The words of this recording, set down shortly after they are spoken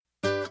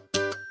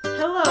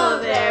Hello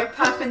there,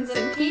 puffins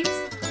and peeps.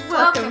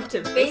 Welcome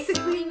to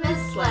Basically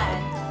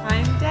Misled.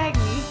 I'm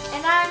Dagny.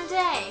 And I'm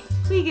Day.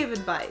 We give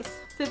advice.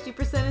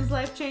 50% is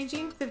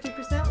life-changing,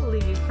 50% will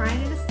leave you crying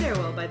in a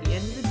stairwell by the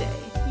end of the day.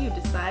 You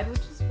decide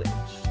which is which.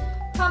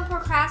 Come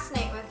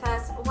procrastinate with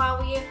us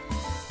while we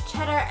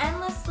chatter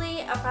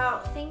endlessly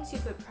about things you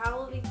could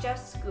probably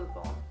just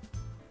Google.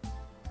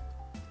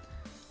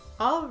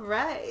 All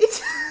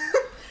right.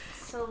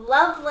 So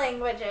love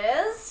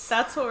languages.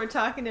 That's what we're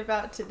talking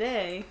about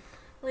today.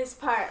 At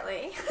least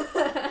partly.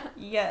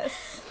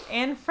 Yes.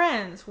 And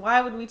friends.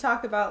 Why would we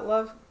talk about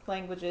love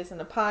languages in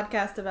a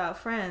podcast about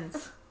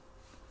friends?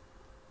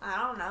 I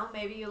don't know.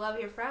 Maybe you love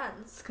your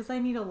friends. Because I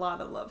need a lot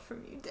of love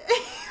from you, Day.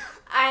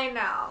 I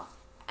know.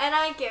 And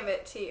I give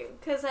it to you.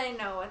 Because I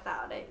know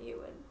without it you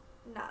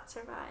would not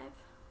survive.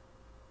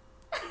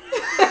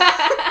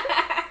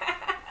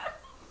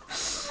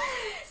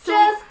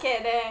 Just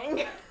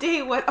kidding.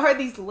 Day, what are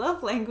these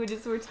love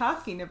languages we're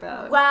talking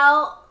about?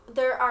 Well,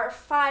 there are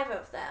 5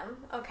 of them,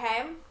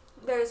 okay?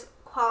 There's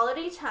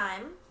quality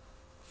time,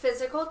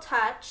 physical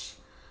touch,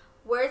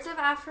 words of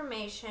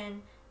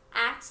affirmation,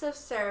 acts of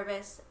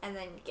service, and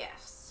then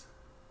gifts.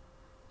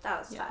 That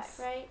was Yes.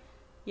 5, right?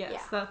 Yes,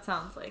 Yeah. that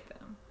sounds like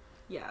them.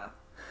 Yeah.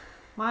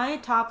 My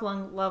top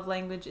love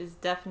language is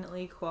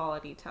definitely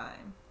quality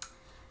time.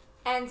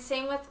 And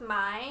same with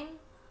mine.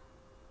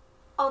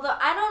 Although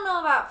I don't know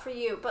about for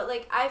you, but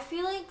like I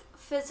feel like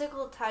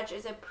physical touch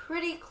is a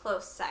pretty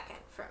close second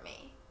for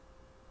me.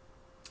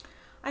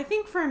 I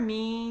think for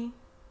me,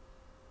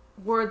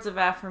 words of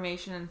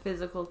affirmation and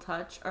physical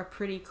touch are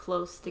pretty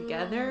close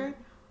together,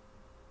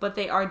 but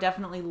they are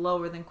definitely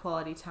lower than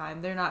quality time.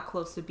 They're not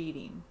close to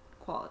beating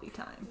quality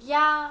time.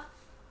 Yeah.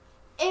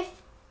 We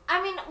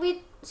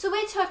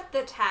took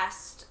the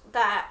test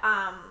that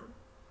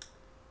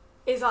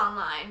is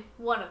online.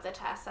 One of the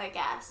tests, I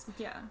guess.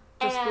 Yeah.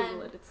 Just And-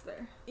 Google it. It's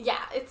there.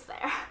 Yeah, it's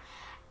there.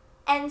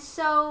 And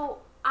so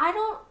I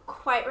don't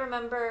quite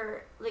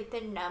remember like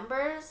the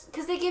numbers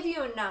because they give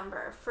you a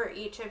number for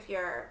each of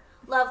your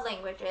love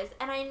languages,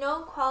 and I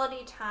know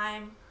quality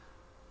time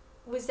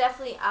was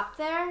definitely up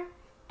there,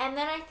 and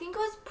then I think it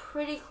was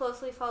pretty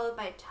closely followed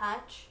by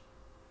touch,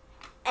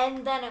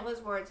 and then it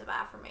was words of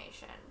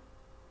affirmation.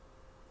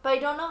 But I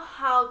don't know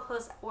how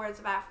close words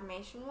of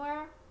affirmation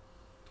were.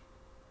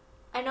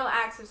 I know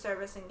acts of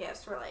service and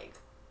gifts were like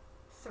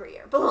 3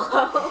 or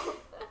below.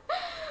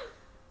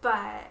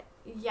 But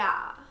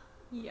yeah.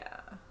 Yeah.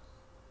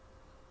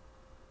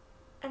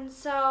 And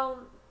so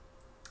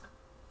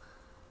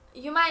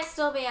you might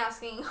still be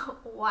asking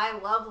why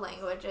love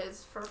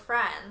languages for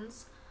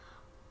friends,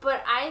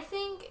 but I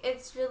think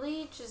it's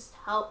really just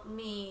helped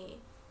me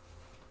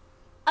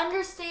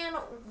understand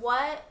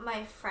what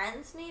my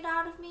friends need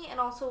out of me and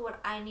also what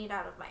I need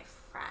out of my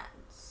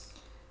friends.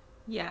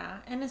 Yeah.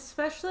 And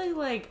especially,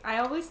 like, I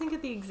always think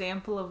of the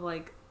example of,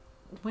 like,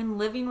 when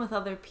living with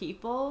other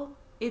people,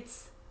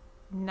 it's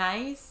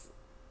nice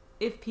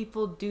if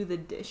people do the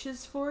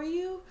dishes for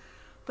you.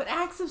 But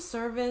acts of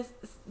service,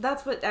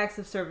 that's what acts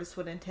of service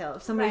would entail.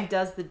 If somebody Right.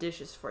 does the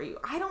dishes for you,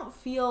 I don't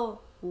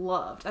feel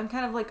loved. I'm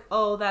kind of like,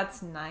 oh,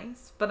 that's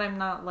nice. But I'm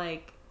not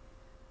like,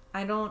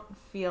 I don't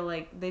feel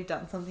like they've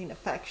done something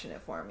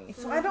affectionate for me.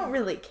 So I don't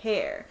really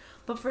care.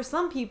 But for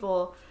some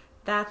people,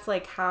 that's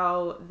like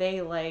how they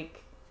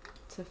like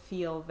to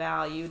feel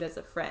valued as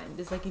a friend.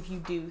 Is like if you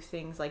do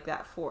things like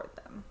that for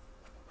them.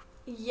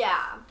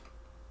 Yeah.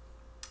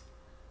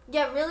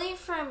 Yeah, really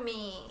for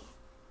me,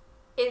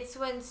 it's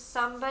when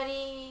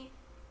somebody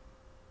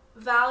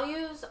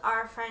values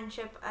our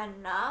friendship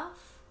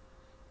enough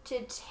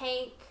to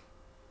take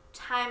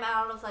time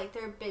out of like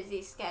their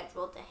busy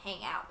schedule to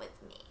hang out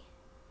with me.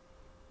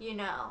 You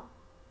know?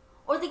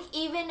 Or like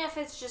even if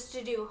it's just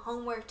to do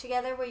homework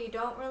together where you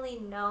don't really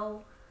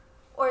know,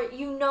 or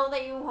you know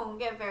that you won't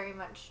get very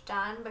much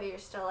done, but you're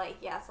still like,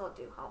 yes, I'll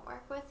do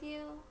homework with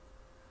you.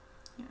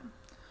 Yeah.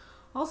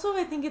 Also,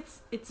 I think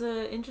it's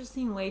an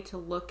interesting way to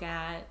look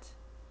at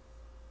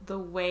the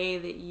way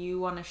that you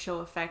want to show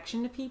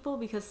affection to people,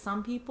 because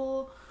some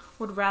people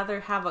would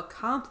rather have a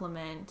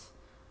compliment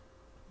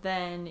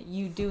than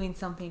you doing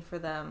something for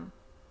them.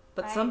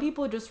 But some Right.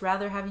 people would just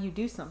rather have you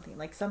do something.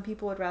 Like, some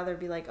people would rather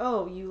be like,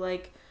 oh, you,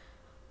 like,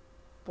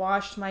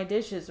 washed my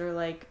dishes or,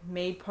 like,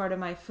 made part of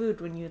my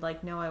food when you,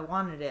 like, know I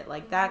wanted it.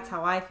 Like, that's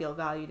how I feel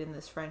valued in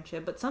this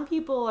friendship. But some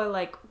people are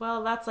like,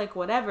 well, that's, like,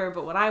 whatever,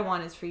 but what I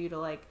want is for you to,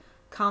 like,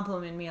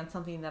 compliment me on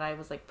something that I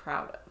was, like,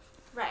 proud of.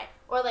 Right.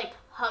 Or like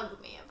hug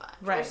me a bunch.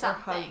 Right, Or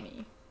something. or hug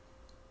me.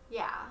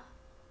 Yeah.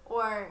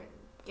 Or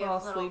give We'll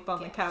all little sleep on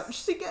the gifts.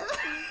 couch together.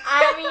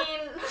 I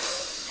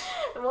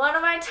mean, one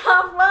of my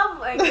top love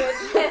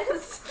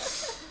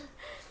languages.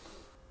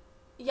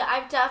 Yeah,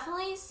 I've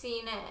definitely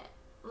seen it,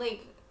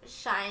 like,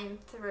 shine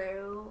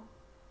through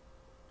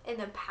in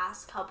the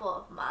past couple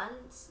of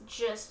months,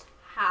 just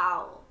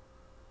how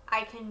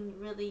I can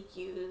really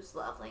use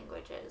love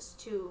languages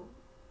to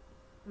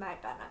my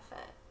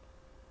benefit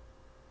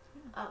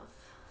of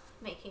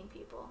making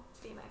people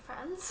be my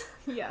friends.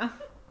 Yeah.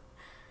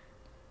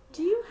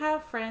 Do you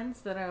have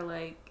friends that are,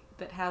 like,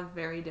 that have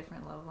very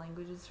different love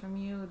languages from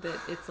you that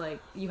it's like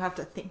you have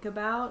to think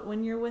about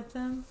when you're with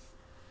them?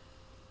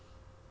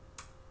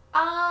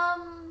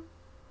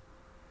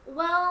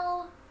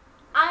 Well,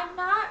 I'm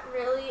not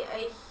really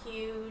a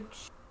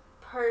huge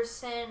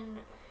person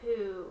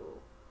who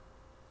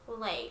will,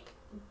 like,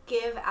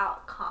 give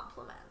out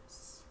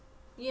compliments,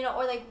 you know,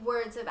 or, like,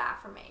 words of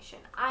affirmation.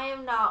 I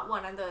am not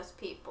one of those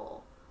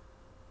people.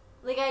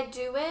 Like, I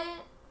do it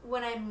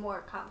when I'm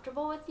more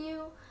comfortable with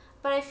you,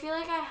 but I feel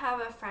like I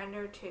have a friend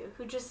or two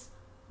who just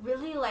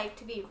really like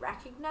to be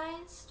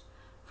recognized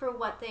for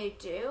what they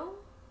do.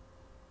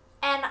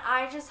 And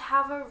I just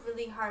have a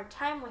really hard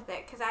time with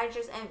it because I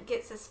just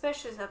get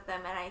suspicious of them,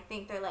 and I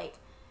think they're, like,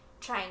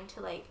 trying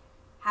to, like,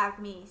 have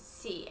me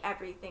see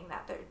everything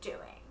that they're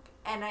doing.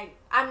 And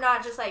I'm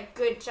not just like,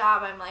 good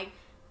job. I'm like,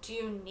 do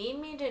you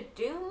need me to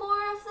do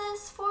more of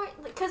this for you?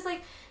 Because,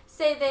 like,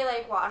 say they,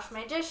 like, wash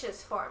my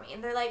dishes for me,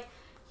 and they're like,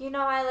 you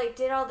know, I, like,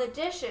 did all the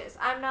dishes.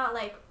 I'm not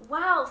like,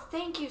 wow,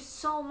 thank you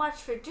so much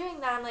for doing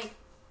that. I'm like,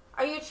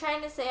 are you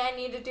trying to say I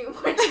need to do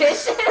more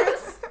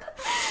dishes?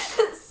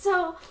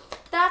 So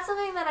that's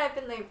something that I've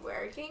been, like,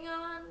 working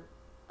on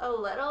a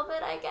little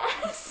bit, I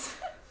guess.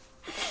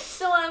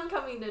 So I'm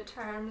coming to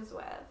terms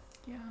with.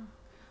 Yeah.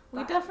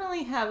 We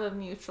definitely have a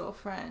mutual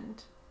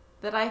friend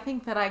that I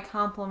think that I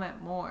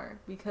compliment more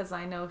because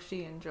I know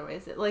she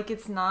enjoys it. Like,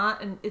 it's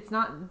not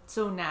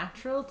so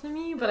natural to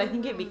me, but I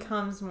think it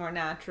becomes more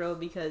natural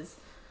because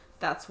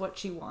that's what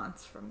she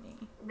wants from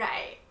me.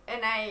 Right.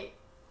 And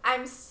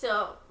I'm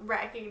still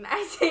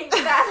recognizing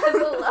that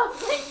as a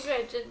love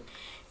language and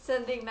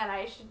something that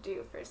I should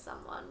do for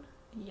someone.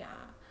 Yeah.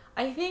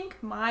 I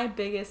think my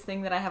biggest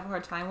thing that I have a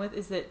hard time with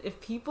is that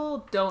if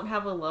people don't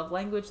have a love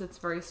language that's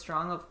very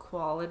strong of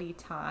quality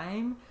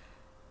time,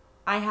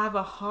 I have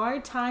a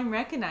hard time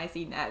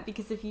recognizing that,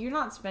 because if you're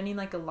not spending,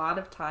 like, a lot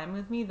of time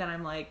with me, then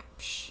I'm like,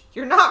 psh,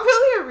 you're not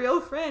really a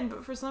real friend.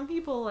 But for some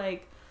people,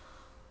 like,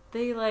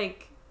 they,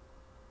 like,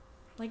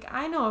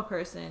 I know a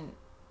person,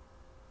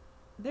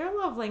 their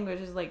love language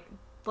is,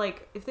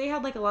 like, if they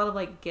had, like, a lot of,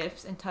 like,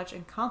 gifts and touch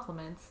and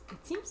compliments,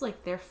 it seems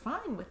like they're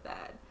fine with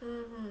that.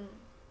 Mm-hmm.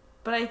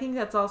 But I think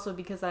that's also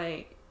because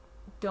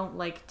don't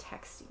like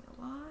texting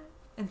a lot.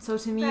 And so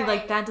to me, right.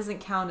 like, that doesn't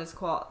count as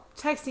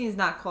texting is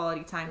not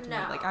quality time to me.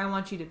 Like, I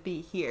want you to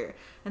be here.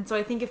 And so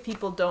I think if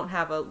people don't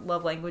have a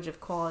love language of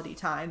quality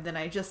time, then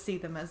I just see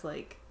them as,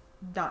 like,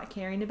 not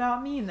caring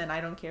about me, and then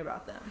I don't care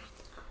about them.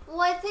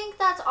 Well, I think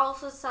that's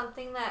also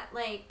something that,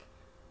 like,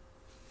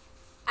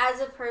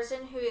 as a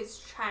person who is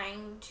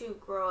trying to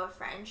grow a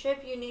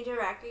friendship, you need to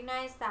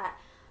recognize that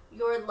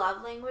your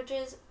love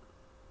languages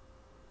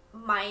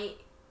might,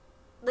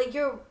 like,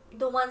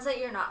 the ones that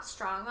you're not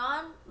strong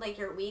on, like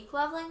your weak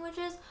love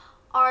languages,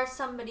 are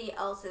somebody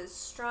else's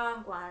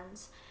strong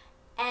ones.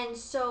 And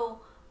so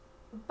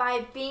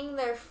by being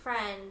their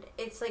friend,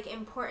 it's, like,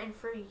 important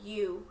for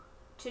you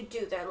to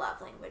do their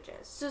love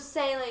languages. So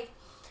say, like,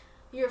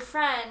 your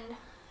friend,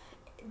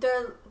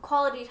 their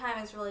quality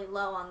time is really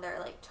low on their,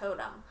 like,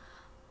 totem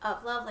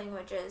of love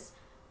languages,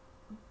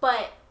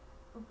 but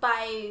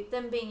by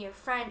them being your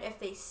friend, if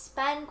they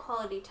spend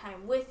quality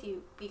time with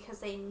you because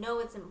they know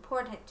it's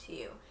important to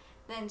you,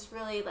 then it's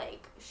really,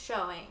 like,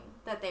 showing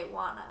that they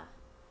want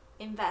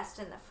to invest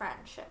in the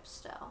friendship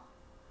still.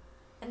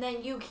 And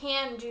then you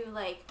can do,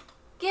 like,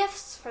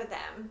 gifts for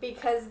them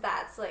because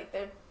that's, like,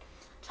 their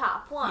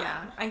top one.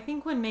 Yeah, I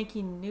think when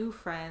making new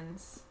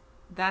friends,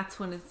 that's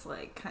when it's,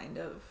 like, kind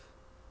of,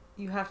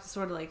 you have to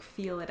sort of, like,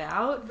 feel it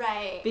out.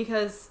 Right.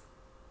 Because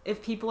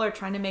if people are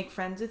trying to make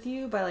friends with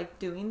you by, like,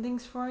 doing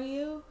things for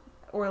you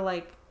or,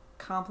 like,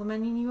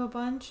 complimenting you a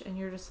bunch, and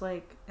you're just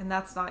like, and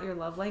that's not your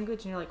love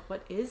language, and you're like,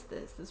 what is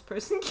this? This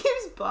person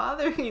keeps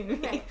bothering me.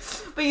 Right.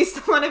 But you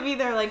still want to be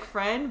their, like,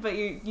 friend, but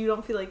you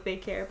don't feel like they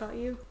care about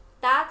you.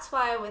 That's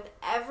why with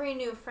every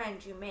new friend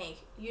you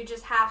make, you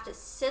just have to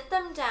sit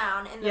them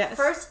down in the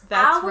first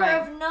hour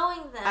of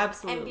knowing them.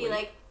 Absolutely. And be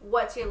like,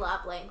 what's your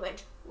love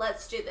language?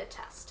 Let's do the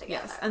test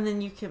together. Yes, and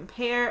then you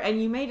compare,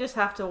 and you may just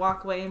have to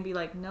walk away and be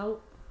like,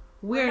 nope.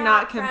 We're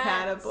not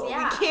compatible.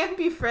 Yeah. We can't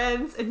be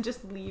friends, and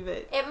just leave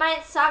it. It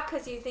might suck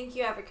because you think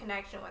you have a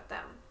connection with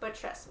them, but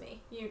trust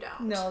me, you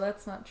don't. No,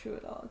 that's not true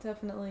at all.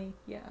 Definitely,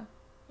 yeah.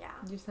 Yeah.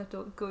 You just have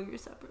to go your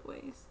separate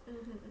ways.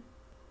 Mm-hmm.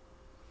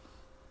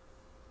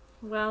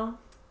 Well,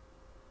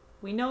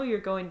 we know you're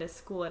going to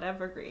school at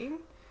Evergreen.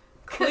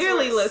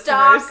 Clearly, listeners.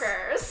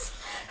 Stalkers.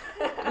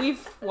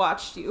 We've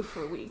watched you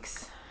for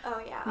weeks.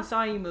 Oh, yeah. We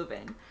saw you move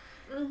in.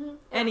 Mm-hmm.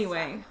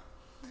 Anyway.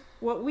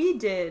 What we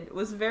did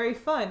was very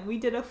fun. We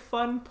did a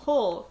fun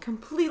poll,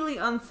 completely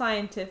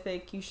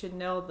unscientific. You should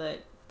know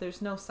that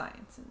there's no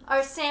science in it.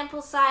 Our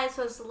sample size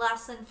was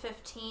less than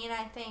 15,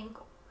 I think.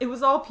 It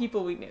was all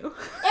people we knew.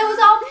 It was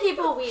all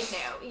people we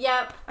knew,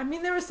 yep. I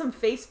mean, there was some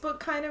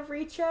Facebook kind of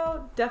reach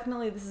out.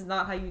 Definitely, this is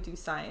not how you do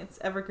science.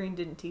 Evergreen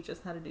didn't teach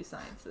us how to do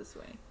science this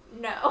way.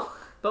 No.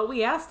 But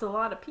we asked a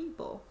lot of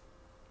people.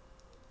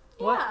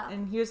 Yeah.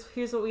 And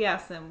here's what we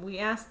asked them. We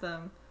asked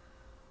them,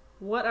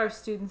 what are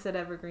students at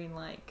Evergreen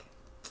like?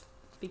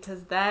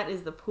 because that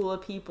is the pool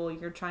of people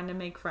you're trying to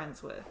make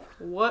friends with.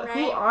 Who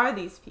Right. are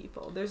these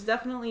people? There's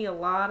definitely a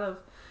lot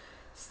of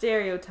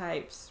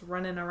stereotypes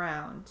running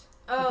around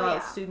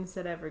about students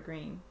at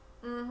Evergreen.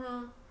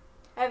 Mm-hmm.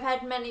 I've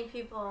had many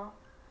people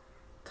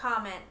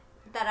comment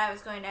that I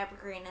was going to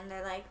Evergreen, and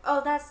they're like,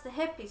 "Oh, that's the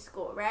hippie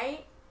school,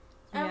 right?"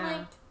 And I'm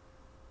like,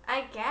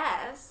 I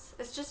guess.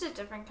 It's just a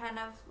different kind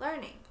of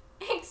learning.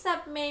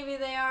 Except maybe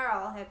they are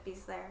all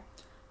hippies there.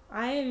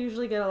 I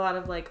usually get a lot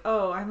of like,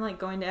 "Oh, I'm like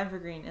going to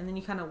Evergreen," and then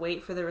you kind of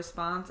wait for the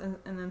response, and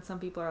then some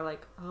people are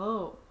like,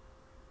 "Oh."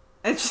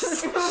 It's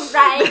just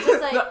right,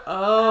 just like,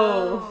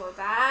 oh,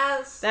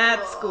 that's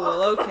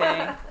school,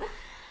 okay.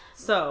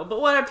 So, but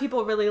what are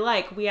people really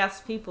like? We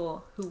asked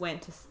people who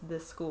went to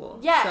this school.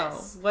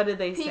 Yes. So, what did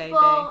they say? They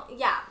all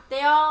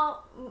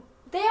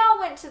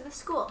went to the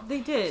school.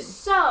 They did.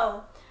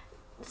 So,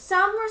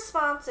 some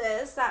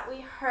responses that we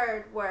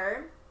heard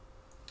were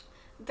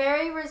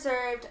very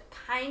reserved,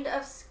 kind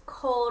of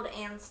cold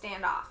and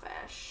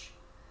standoffish.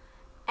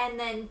 And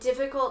then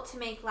difficult to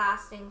make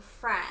lasting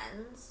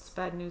friends. It's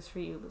bad news for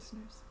you,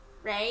 listeners.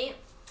 Right?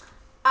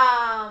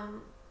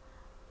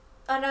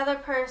 Another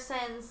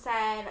person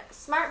said,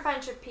 smart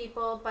bunch of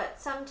people,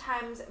 but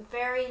sometimes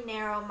very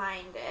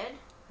narrow-minded.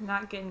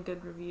 Not getting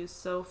good reviews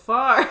so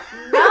far.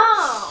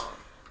 No!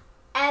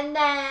 And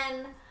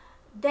then,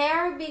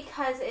 there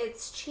because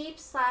it's cheap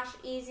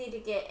 / easy to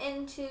get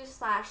into /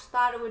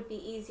 thought it would be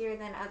easier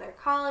than other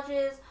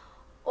colleges,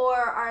 or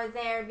are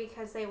there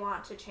because they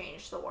want to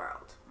change the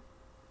world.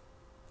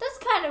 That's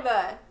kind of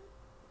a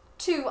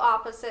two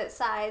opposite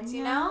sides,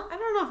 you know? I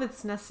don't know if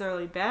it's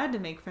necessarily bad to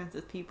make friends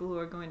with people who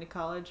are going to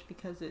college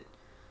because it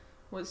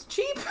was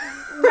cheap.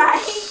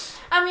 Right?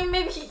 I mean,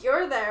 maybe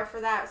you're there for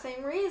that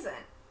same reason.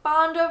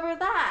 Bond over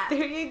that.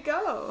 There you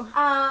go.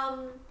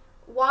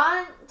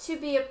 Want a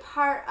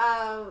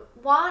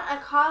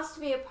cause to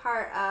be a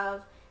part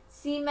of,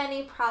 see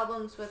many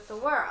problems with the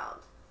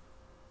world.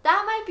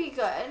 That might be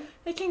good.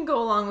 It can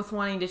go along with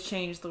wanting to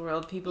change the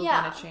world. People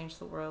want to change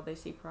the world. They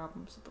see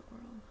problems with the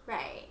world.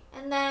 Right.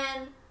 And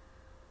then,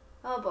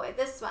 oh boy,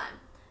 this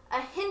one.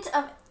 A hint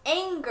of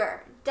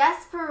anger,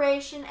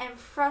 desperation, and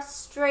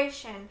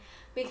frustration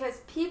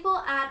because people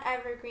at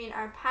Evergreen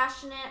are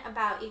passionate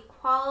about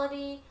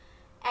equality,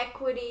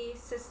 equity,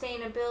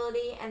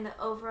 sustainability, and the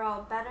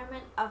overall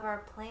betterment of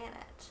our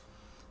planet.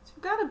 So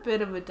we've got a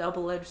bit of a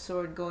double-edged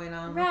sword going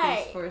on with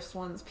these first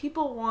ones.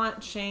 People want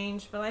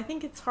change, but I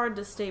think it's hard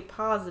to stay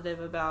positive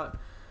about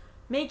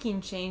making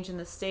change in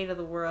the state of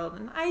the world,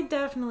 and I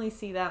definitely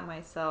see that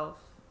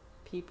myself.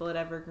 People at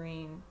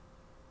Evergreen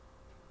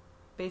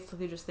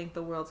basically just think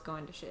the world's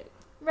going to shit.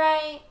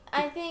 Right.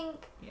 I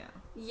think,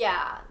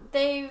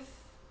 they've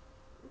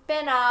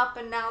been up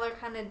and now they're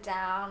kind of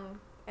down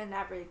and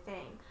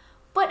everything.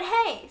 But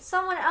hey,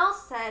 someone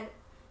else said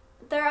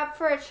they're up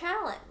for a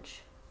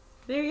challenge.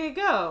 There you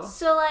go.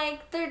 So,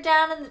 like, they're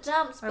down in the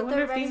dumps, but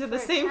they're ready for a challenge. I wonder if these are the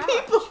same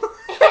people.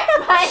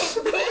 It might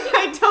be.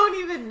 I don't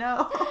even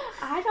know.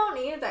 I don't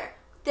either.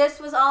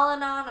 This was all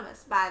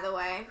anonymous, by the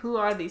way. Who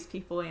are these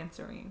people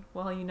answering?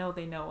 Well, you know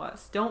they know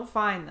us. Don't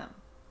find them.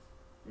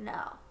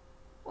 No.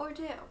 Or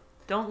do.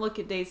 Don't look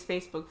at Dave's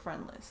Facebook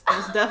friend list.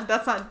 That's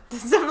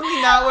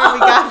definitely not where we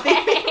got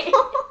these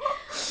people.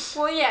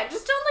 Well, yeah,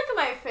 just don't look at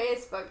my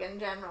Facebook in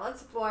general.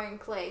 It's a boring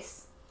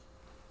place.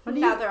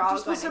 They're all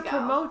supposed to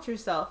promote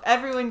yourself.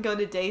 Everyone go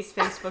to Dave's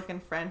Facebook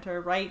and friend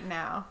her right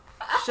now.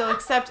 She'll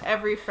accept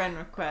every friend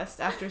request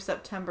after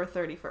September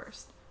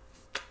 31st.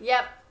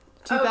 Yep.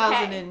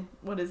 2000 and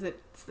what is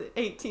it? It's the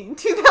 2018.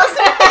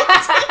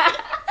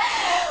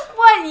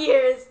 What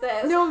year is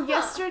this? No,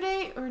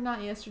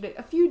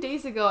 a few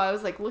days ago, I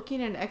was like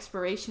looking at an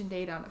expiration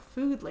date on a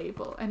food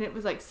label, and it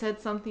was like said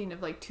something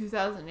of like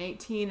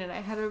 2018, and I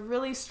had a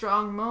really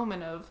strong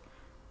moment of,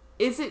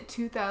 is it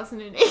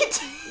 2018?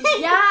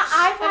 Yeah,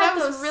 I've had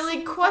and I was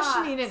really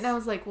questioning it, and I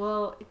was like,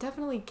 well, it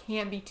definitely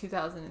can't be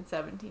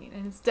 2017,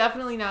 and it's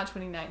definitely not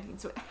 2019,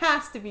 so it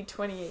has to be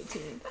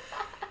 2018.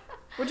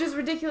 Which is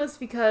ridiculous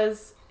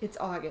because it's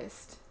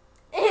August.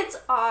 It's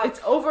August.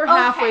 It's over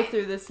halfway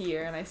through this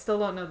year, and I still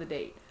don't know the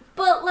date.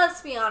 But let's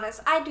be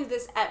honest, I do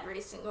this every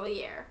single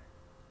year.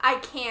 I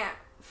can't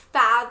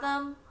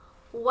fathom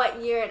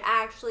what year it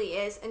actually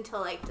is until,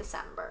 like,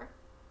 December.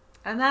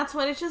 And that's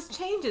when it just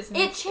changes. And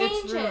it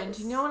changes. It's ruined.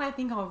 You know when I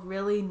think I'll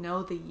really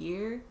know the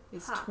year?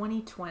 Is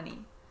 2020.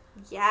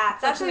 Yeah,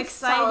 that's an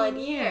exciting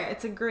year.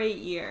 It's a great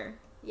year.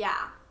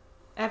 Yeah.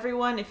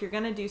 Everyone, if you're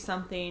going to do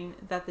something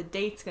that the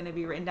date's going to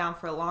be written down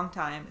for a long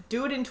time,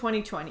 do it in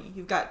 2020.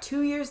 You've got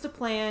 2 years to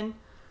plan.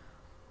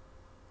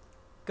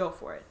 Go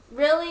for it.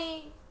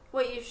 Really,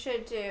 what you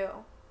should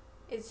do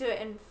is do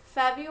it in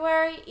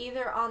February,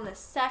 either on the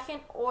 2nd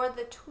or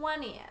the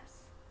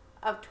 20th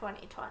of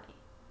 2020.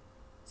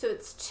 So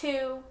it's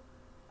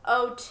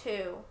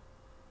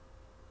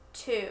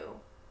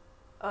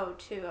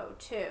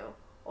 2/02/02/02/02,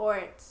 or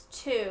it's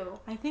 2.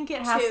 I think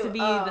it has to be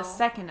the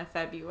 2nd of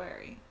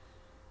February.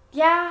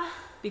 Yeah.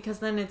 Because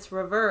then it's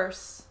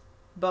reverse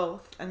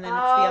both, and then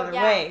it's the other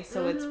way.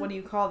 So it's, what do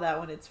you call that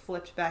when it's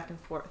flipped back and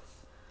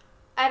forth?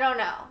 I don't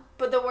know,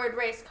 but the word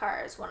race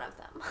car is one of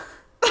them.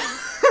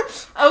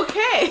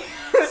 Okay.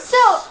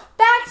 So,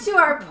 back to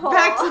our poll.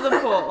 Back to the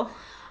poll.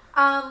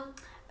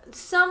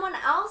 Someone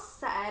else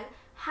said,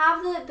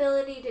 have the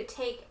ability to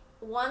take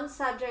one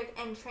subject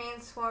and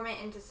transform it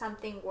into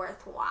something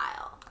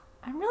worthwhile.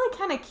 I'm really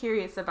kind of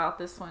curious about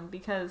this one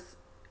because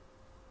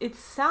it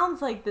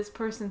sounds like this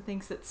person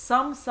thinks that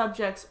some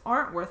subjects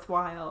aren't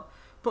worthwhile,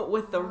 but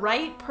with the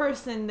right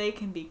person they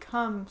can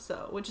become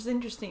so, which is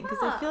interesting because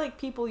I feel like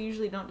people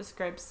usually don't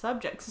describe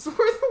subjects as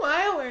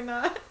worthwhile or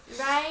not.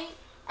 Right?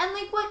 And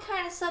like, what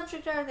kind of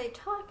subject are they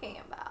talking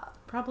about?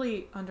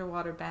 Probably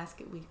underwater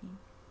basket weaving.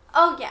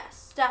 Oh,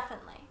 yes,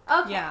 definitely.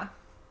 Okay. Yeah.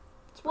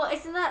 Well,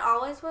 isn't that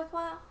always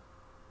worthwhile?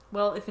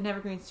 Well, if an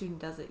Evergreen student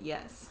does it,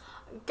 yes.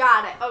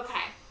 Got it.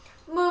 Okay.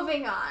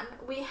 Moving on.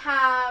 We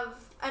have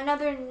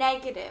another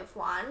negative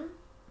one.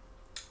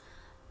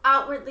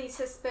 Outwardly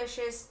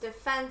suspicious,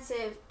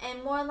 defensive,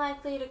 and more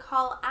likely to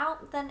call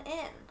out than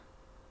in.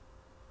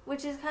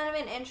 Which is kind of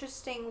an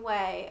interesting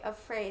way of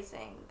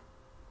phrasing.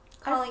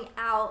 Calling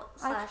out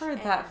 / I've heard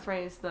in. that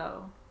phrase,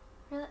 though.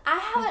 Really? I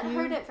haven't Have you?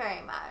 heard it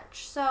very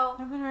much, so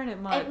I haven't heard it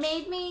much. it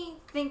made me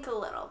think a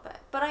little bit,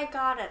 but I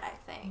got it, I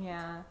think.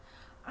 Yeah.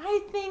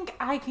 I think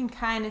I can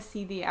kind of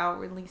see the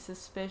outwardly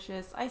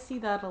suspicious. I see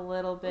that a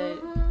little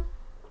bit. Mm-hmm.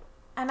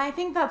 And I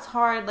think that's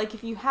hard. Like,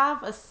 if you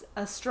have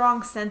a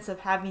strong sense of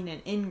having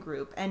an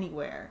in-group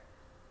anywhere,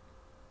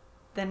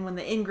 then when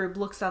the in-group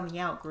looks on the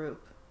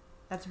out-group,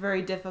 that's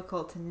very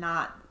difficult to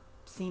not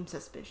seem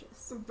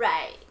suspicious.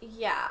 Right,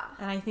 yeah.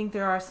 And I think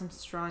there are some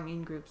strong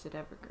in-groups at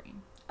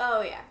Evergreen.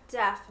 Oh, yeah,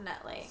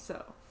 definitely.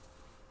 So.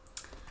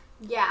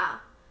 Yeah.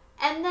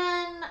 And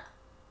then,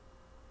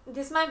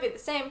 this might be the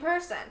same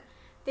person.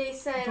 They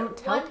said... Don't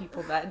tell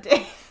people that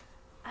day.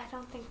 I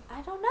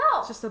don't know.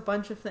 It's just a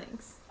bunch of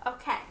things.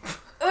 Okay.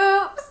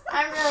 Oops.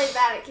 I'm really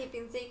bad at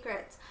keeping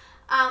secrets.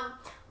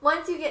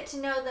 Once you get to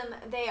know them,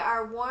 they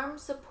are warm,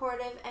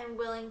 supportive, and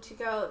willing to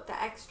go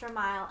the extra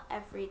mile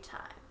every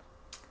time.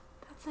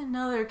 That's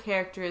another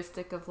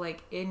characteristic of,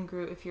 like,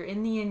 in-group. If you're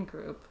in the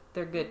in-group,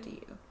 they're good to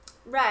you.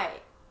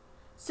 Right.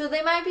 So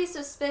they might be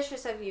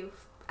suspicious of you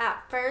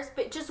at first,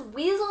 but just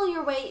weasel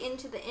your way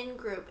into the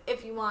in-group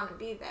if you want to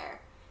be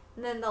there.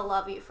 And then they'll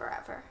love you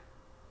forever.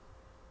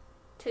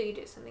 Till you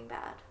do something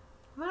bad.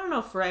 I don't know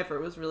if forever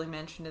was really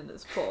mentioned in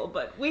this poll,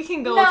 but we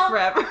can go No, with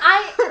forever.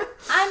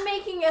 I'm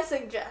making a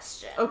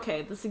suggestion.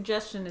 Okay, the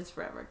suggestion is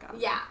forever, got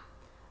it. Yeah.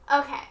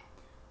 Okay.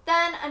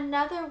 Then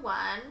another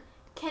one,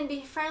 can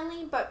be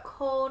friendly but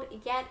cold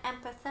yet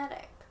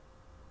empathetic.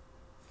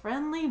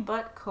 Friendly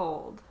but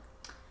cold.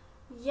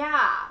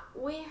 Yeah.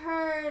 We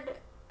heard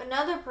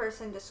another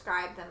person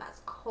describe them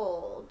as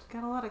cold.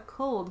 Got a lot of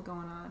cold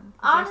going on.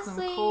 Honestly,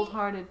 there's some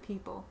cold-hearted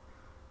people.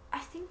 I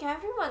think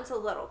everyone's a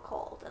little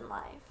cold in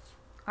life.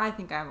 I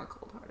think I'm a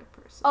cold-hearted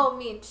person. Oh,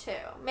 me too.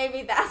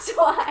 Maybe that's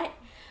why.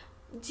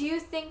 Do you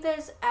think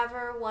there's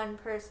ever one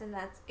person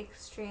that's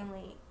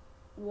extremely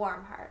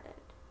warm-hearted,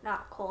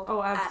 not cold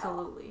Oh, at all?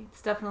 absolutely.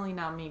 It's definitely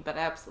not me, but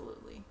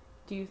absolutely.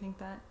 Do you think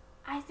that?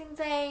 I think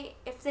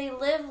if they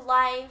live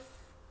life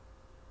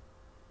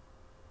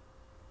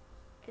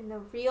in the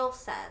real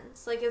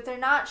sense, like if they're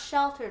not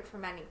sheltered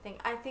from anything,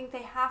 I think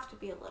they have to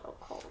be a little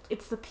cold.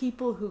 It's the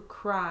people who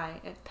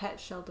cry at pet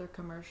shelter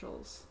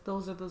commercials.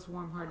 Those are those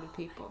warm-hearted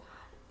people.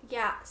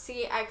 Yeah,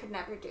 see, I could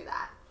never do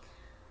that.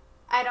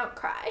 I don't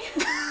cry.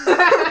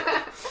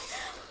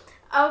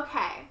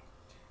 Okay.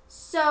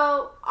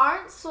 So,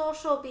 aren't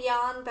social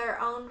beyond their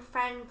own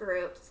friend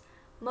groups,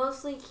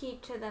 mostly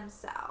keep to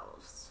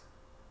themselves.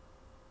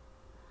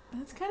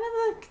 That's kind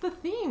of the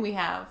theme we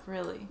have,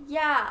 really.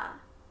 Yeah.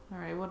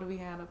 Alright, what do we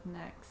have up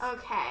next?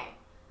 Okay.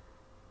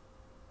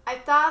 I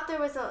thought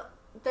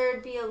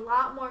there'd be a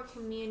lot more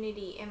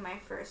community in my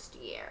first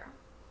year.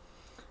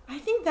 I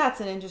think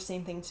that's an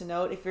interesting thing to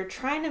note. If you're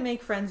trying to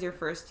make friends your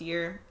first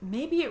year,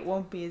 maybe it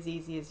won't be as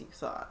easy as you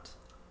thought.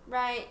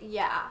 Right,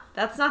 yeah.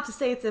 That's not to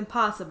say it's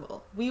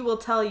impossible. We will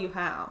tell you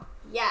how.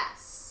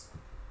 Yes.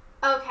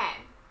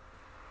 Okay.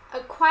 A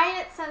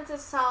quiet sense of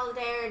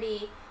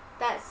solidarity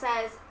that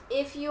says,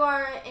 if you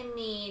are in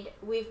need,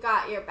 we've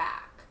got your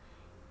back.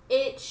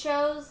 It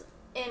shows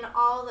in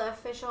all the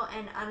official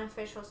and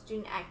unofficial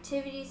student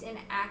activities and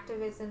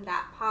activism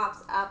that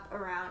pops up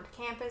around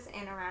campus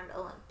and around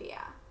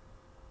Olympia.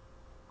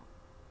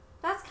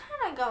 That's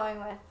kind of going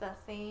with the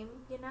theme,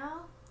 you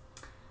know?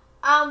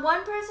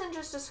 One person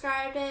just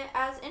described it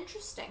as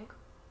interesting.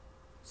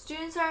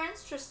 Students are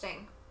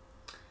interesting.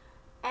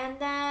 And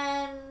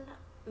then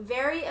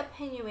very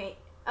opinionated,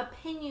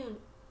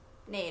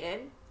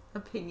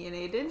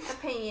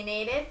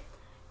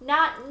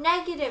 not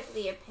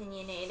negatively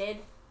opinionated,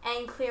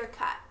 and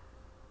clear-cut.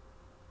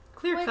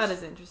 Clear-cut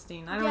is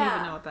interesting. I don't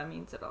even know what that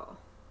means at all.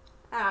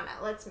 I don't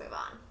know. Let's move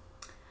on.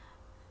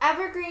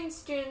 Evergreen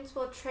students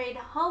will trade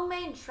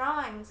homemade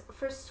drawings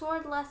for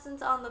sword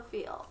lessons on the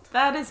field.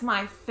 That is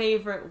my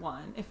favorite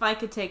one. If I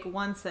could take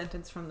one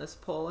sentence from this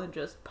poll and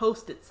just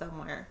post it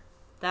somewhere,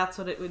 that's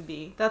what it would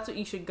be. That's what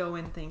you should go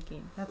in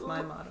thinking. That's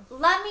my motto.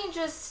 Let me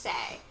just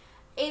say,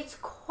 it's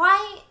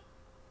quite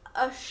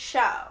a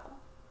show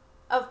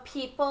of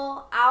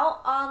people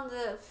out on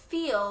the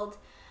field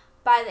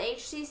by the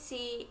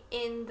HCC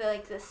in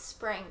the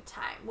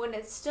springtime when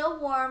it's still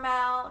warm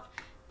out.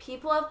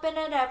 People have been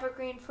at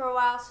Evergreen for a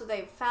while, so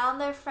they've found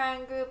their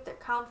friend group. They're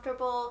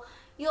comfortable.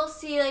 You'll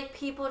see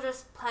people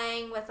just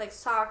playing with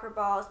soccer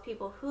balls,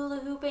 people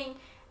hula hooping,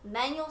 and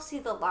then you'll see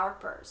the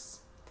LARPers.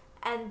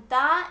 And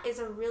that is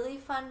a really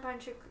fun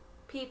bunch of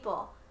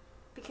people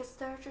because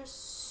they're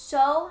just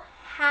so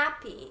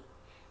happy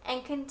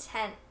and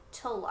content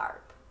to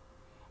LARP.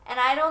 And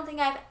I don't think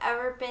I've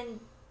ever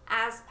been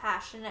as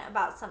passionate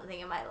about something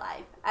in my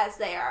life as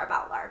they are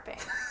about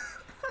LARPing.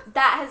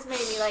 That has made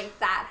me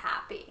that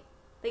happy.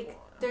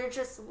 They're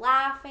just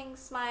laughing,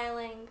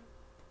 smiling.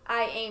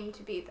 I aim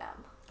to be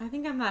them. I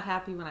think I'm not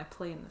happy when I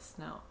play in the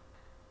snow.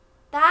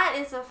 That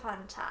is a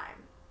fun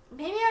time.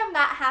 Maybe I'm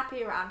not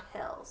happy around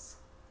hills.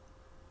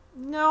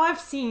 No, I've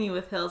seen you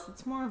with hills.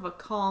 It's more of a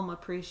calm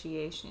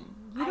appreciation.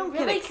 You don't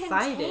get excited.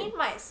 I really contain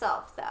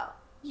myself, though.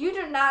 You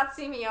do not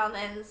see me on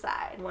the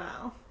inside.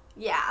 Wow.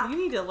 Yeah. You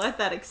need to let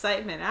that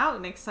excitement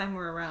out next time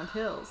we're around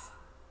hills.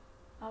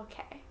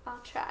 Okay, I'll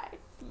try.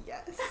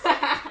 Yes.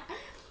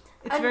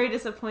 It's very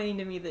disappointing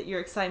to me that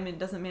your excitement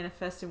doesn't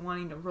manifest in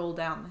wanting to roll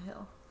down the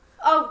hill.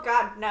 Oh,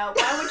 God, no.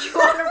 Why would you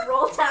want to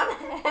roll down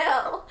a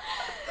hill?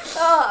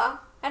 Ugh.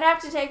 I'd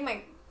have to take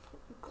my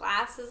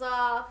glasses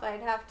off.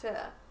 I'd have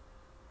to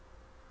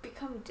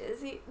become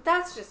dizzy.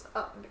 That's just,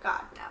 oh,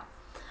 God,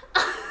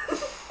 no.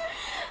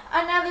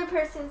 Another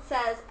person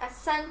says,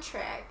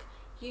 eccentric,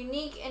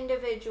 unique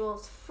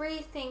individuals, free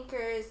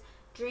thinkers,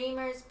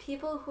 dreamers,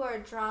 people who are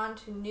drawn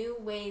to new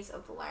ways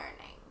of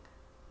learning.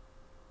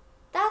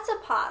 That's a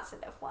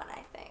positive one,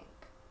 I think.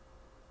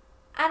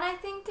 And I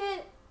think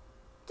it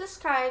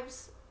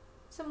describes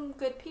some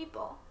good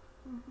people,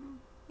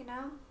 you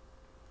know?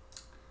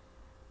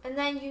 And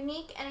then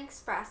unique and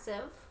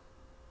expressive,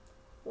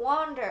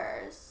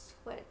 wanderers,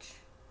 which,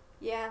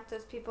 yeah,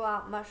 those people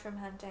out mushroom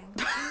hunting.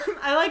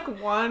 I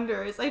like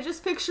wanderers. I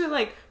just picture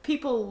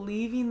people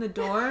leaving the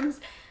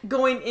dorms,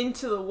 going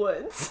into the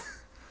woods.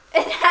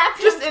 It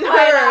happens just in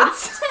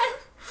herds.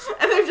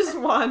 And they're just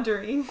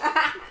wandering.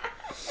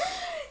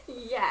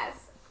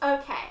 Yes.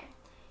 Okay.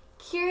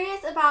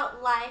 Curious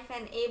about life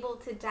and able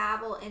to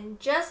dabble in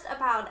just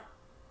about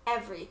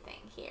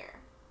everything here.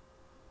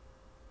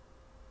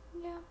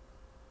 Yeah.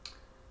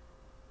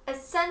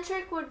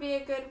 Eccentric would be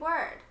a good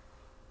word.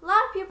 A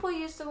lot of people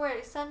use the word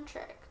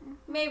eccentric.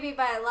 Maybe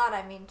by a lot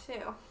I mean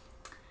two.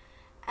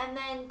 And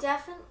then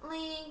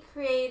definitely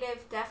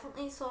creative,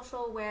 definitely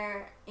social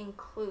aware,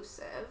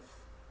 inclusive.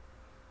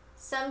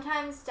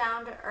 Sometimes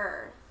down to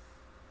earth.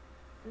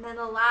 And then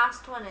the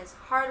last one is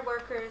hard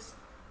workers,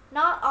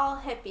 not all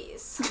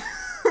hippies.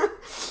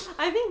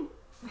 I think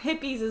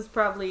hippies is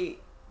probably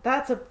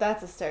that's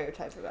a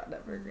stereotype about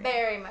Evergreen.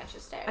 Very much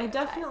a stereotype. I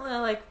definitely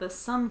like the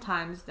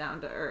sometimes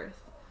down to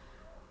earth.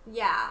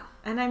 Yeah.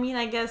 And I mean,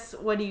 I guess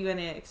what are you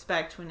gonna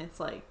expect when it's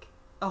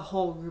a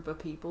whole group of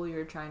people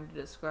you're trying to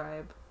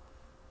describe?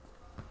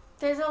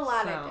 There's a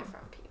lot of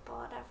different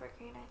people at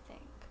Evergreen, I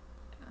think.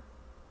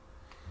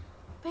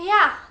 But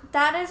yeah,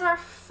 that is our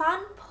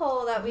fun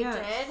poll that we did.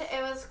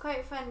 It was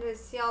quite fun to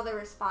see all the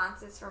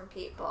responses from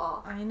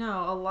people. I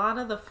know. A lot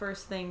of the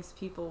first things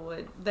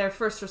their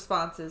first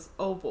response is,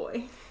 oh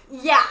boy.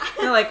 Yeah.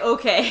 They're like,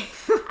 okay.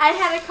 I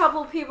had a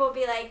couple people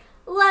be like,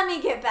 let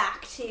me get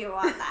back to you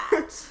on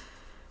that.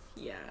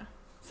 Yeah.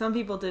 Some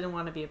people didn't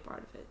want to be a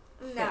part of it.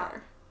 No.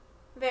 Fair.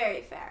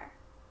 Very fair.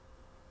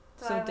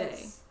 So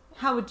Day,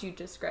 how would you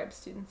describe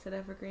students at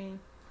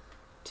Evergreen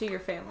to your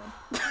family?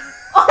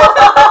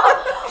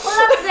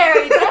 Well, that's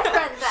very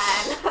different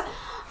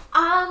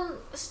then.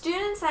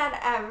 Students at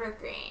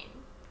Evergreen,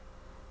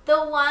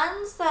 the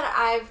ones that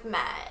I've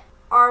met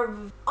are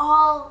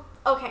all,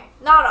 okay,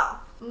 not all.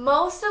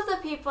 Most of the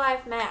people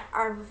I've met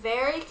are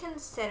very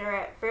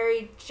considerate,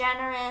 very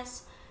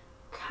generous,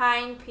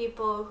 kind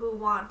people who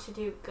want to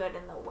do good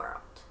in the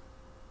world.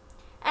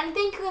 And I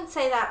think you can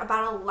say that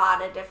about a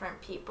lot of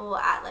different people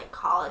at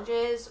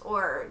colleges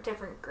or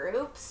different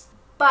groups.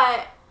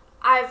 But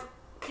I've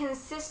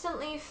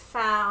consistently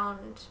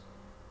found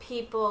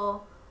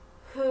people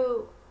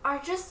who are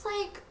just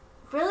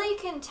really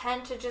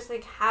content to just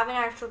have an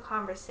actual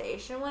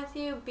conversation with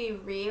you, be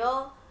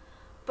real,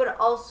 but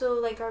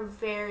also are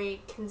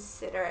very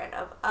considerate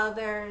of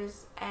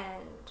others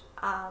and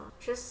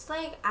just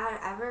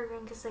at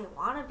Evergreen because they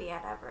want to be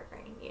at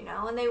Evergreen, you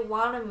know, and they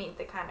want to meet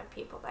the kind of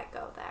people that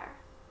go there,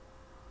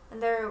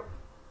 and they're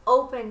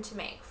open to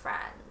make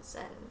friends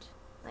and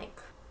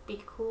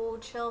be cool,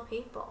 chill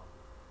people.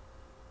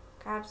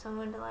 Grab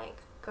someone to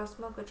go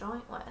smoke a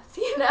joint with,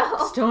 you know?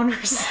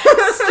 Stoners.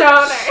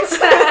 Stoners.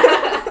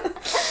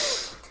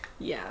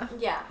 Yeah.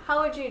 Yeah.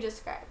 How would you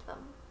describe them?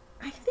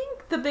 I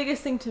think the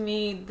biggest thing to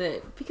me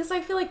because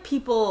I feel like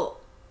people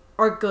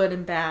are good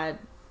and bad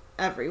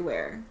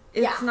everywhere.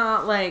 It's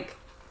not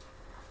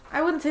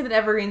I wouldn't say that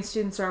Evergreen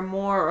students are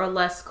more or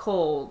less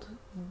cold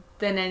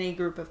than any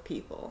group of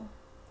people,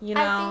 you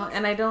know?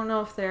 And I don't know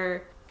if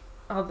they're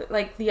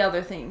the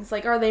other things.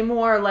 Are they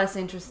more or less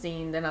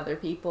interesting than other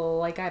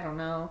people? I don't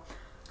know.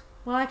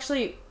 Well,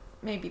 actually,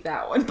 maybe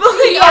that one. But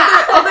like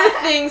other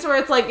things where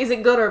it's like, is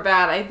it good or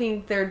bad? I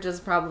think they're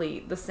just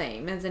probably the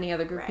same as any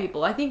other group of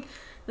people. I think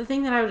the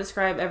thing that I would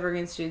describe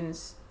Evergreen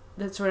students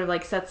that sort of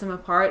like sets them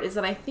apart is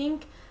that I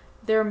think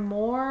they're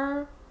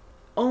more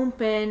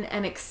open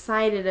and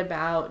excited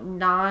about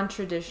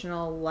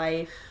non-traditional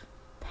life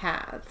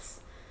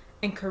paths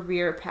and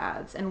career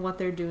paths and what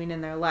they're doing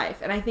in their life.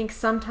 And I think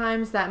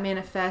sometimes that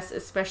manifests,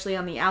 especially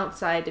on the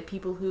outside, to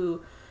people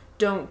who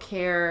don't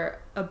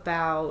care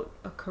about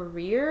a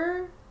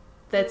career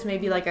that's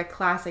maybe like a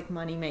classic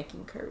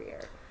money-making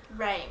career.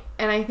 Right.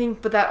 And I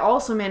think, but that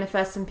also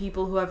manifests in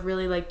people who have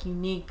really like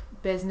unique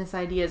business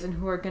ideas and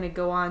who are going to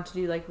go on to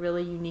do like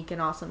really unique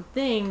and awesome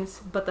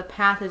things, but the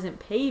path isn't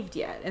paved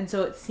yet. And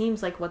so it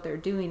seems like what they're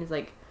doing is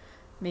like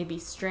maybe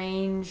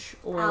strange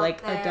or out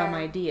like there. A dumb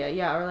idea.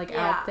 Yeah, or like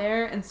out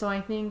there. And so I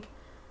think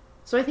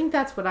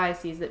that's what I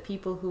see, is that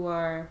people who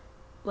are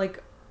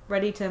like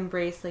ready to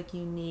embrace like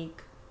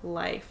unique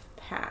life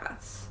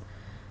paths.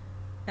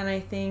 And I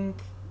think,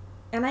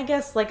 and I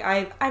guess like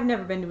I've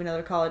never been to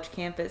another college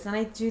campus, and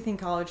I do think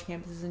college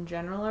campuses in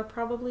general are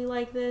probably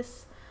like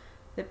this,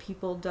 that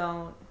people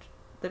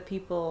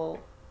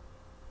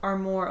are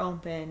more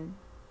open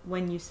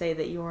when you say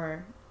that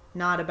you're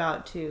not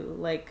about to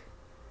like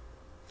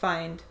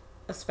find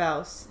a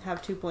spouse,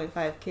 have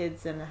 2.5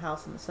 kids and a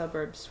house in the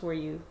suburbs, where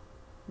you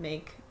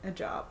make a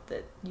job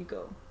that you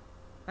go,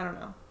 I don't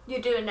know.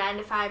 You do a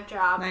 9-to-5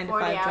 job,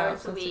 40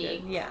 hours a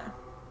week. Yeah.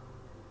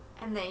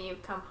 And then you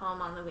come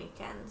home on the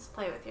weekends,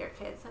 play with your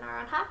kids, and are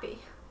unhappy.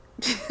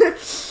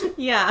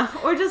 Yeah,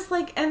 or just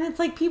like, and it's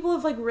like people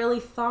have like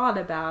really thought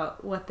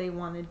about what they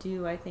want to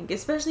do, I think,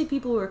 especially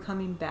people who are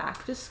coming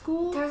back to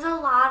school. There's a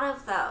lot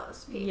of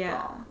those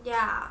people.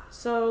 Yeah.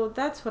 So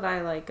that's what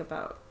I like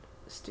about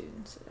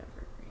students at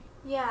Evergreen.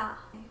 Yeah.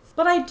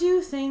 But I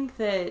do think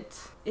that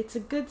it's a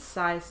good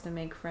size to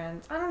make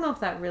friends. I don't know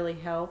if that really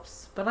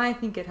helps, but I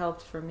think it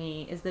helps for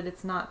me, is that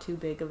it's not too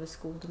big of a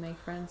school to make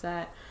friends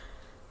at.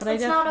 But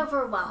it's not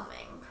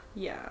overwhelming.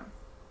 Yeah.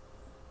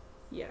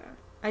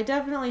 I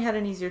definitely had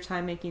an easier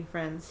time making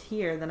friends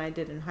here than I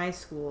did in high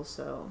school,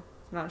 so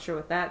I'm not sure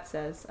what that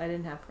says. I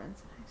didn't have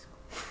friends in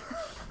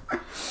high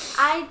school.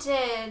 I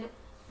did,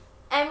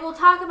 and we'll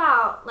talk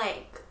about,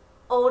 like,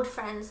 old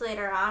friends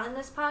later on in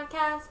this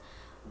podcast,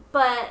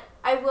 but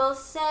I will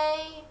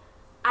say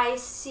I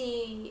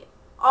see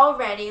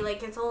already,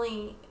 like, it's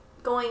only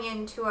going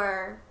into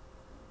our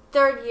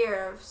 3rd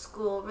year of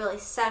school, really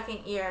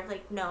 2nd year of,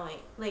 like, knowing,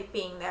 like,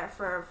 being there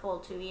for a full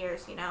 2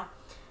 years, you know?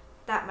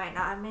 That might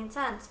not have made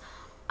sense.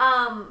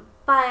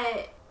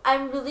 But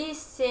I'm really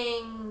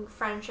seeing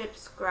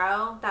friendships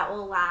grow that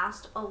will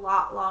last a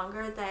lot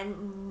longer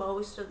than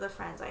most of the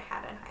friends I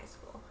had in high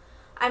school.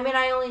 I mean,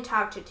 I only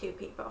talk to 2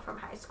 people from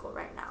high school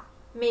right now.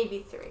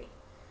 Maybe 3.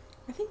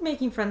 I think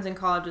making friends in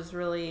college is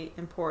really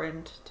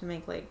important to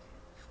make, like,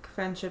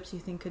 friendships you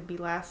think could be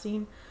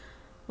lasting.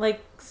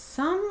 Like,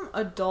 some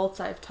adults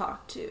I've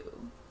talked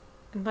to,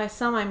 and by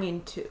some I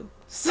mean 2.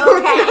 So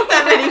it's not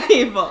that many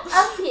people.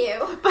 A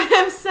few. But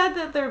have said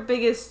that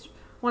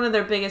one of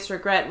their biggest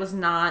regret was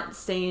not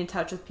staying in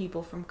touch with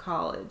people from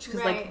college.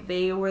 Because, like,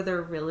 they were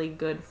their really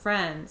good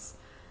friends.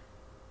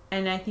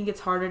 And I think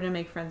it's harder to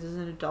make friends as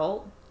an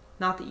adult.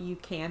 Not that you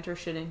can't or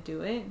shouldn't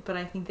do it, but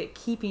I think that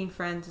keeping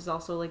friends is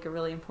also, like, a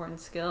really important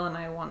skill, and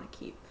I want to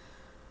keep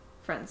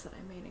friends that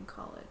I made in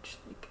college,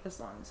 like, as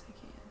long as I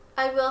can.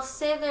 I will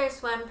say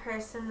there's one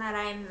person that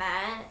I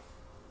met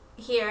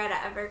here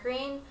at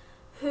Evergreen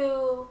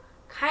who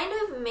kind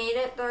of made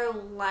it their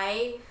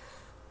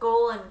life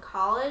goal in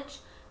college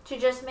to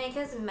just make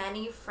as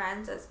many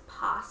friends as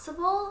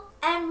possible.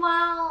 And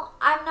while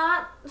I'm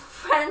not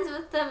friends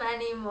with them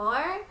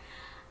anymore,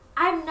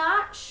 I'm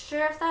not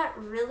sure if that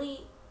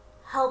really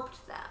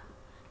helped them.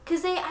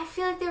 Because I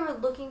feel like they were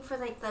looking for,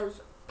 like, those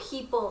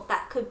people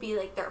that could be,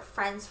 like, their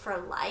friends for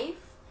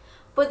life.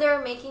 But they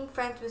were making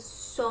friends with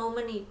so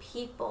many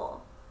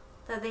people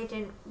that they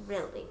didn't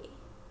really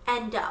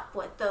end up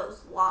with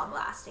those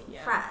long-lasting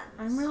friends.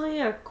 I'm really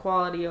a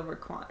quality over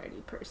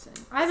quantity person.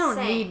 I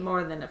don't need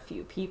more than a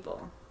few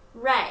people.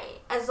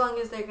 Right. As long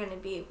as they're going to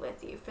be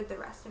with you for the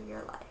rest of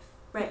your life.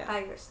 Right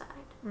by your side.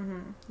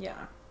 Mm-hmm.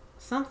 Yeah.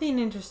 Something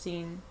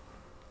interesting.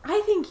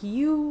 I think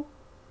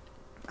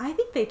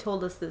they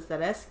told us this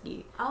at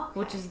Eski. Okay.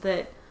 Which is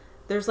that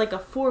there's like a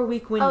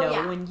 4-week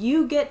window. When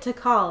you get to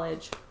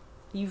college,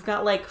 you've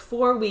got like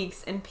 4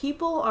 weeks, and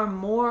people are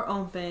more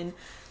open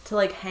to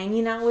like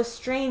hanging out with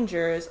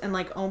strangers and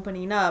like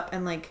opening up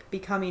and like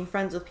becoming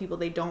friends with people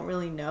they don't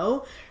really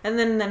know. And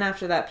then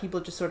after that, people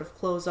just sort of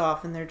close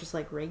off and they're just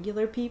like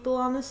regular people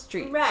on the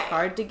street. Right. It's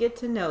hard to get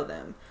to know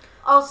them.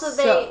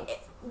 Also,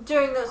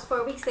 during those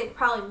 4 weeks, they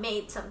probably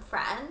made some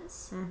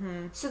friends.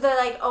 Mm-hmm. So they're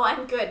like, oh,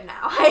 I'm good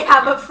now. I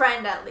have a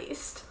friend at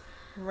least.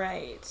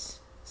 Right.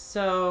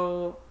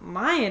 So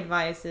my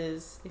advice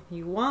is, if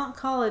you want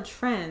college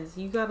friends,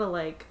 you gotta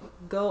like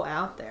go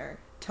out there,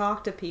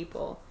 talk to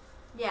people.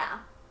 Yeah.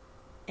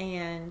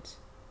 And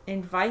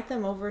invite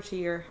them over to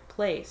your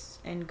place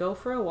and go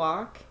for a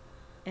walk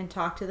and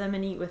talk to them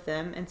and eat with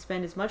them and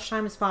spend as much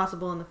time as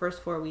possible in the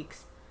first 4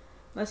 weeks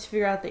Let's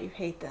figure out that you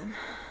hate them.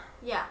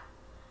 Yeah.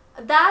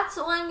 That's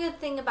one good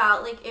thing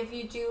about, like, if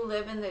you do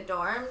live in the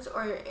dorms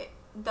or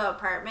the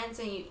apartments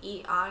and you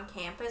eat on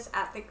campus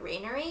at the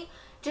Greenery,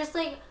 just,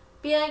 like,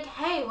 be like,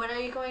 hey, when are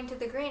you going to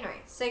the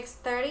Greenery?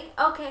 6:30?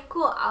 Okay,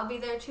 cool. I'll be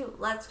there too.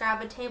 Let's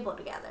grab a table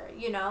together,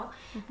 you know?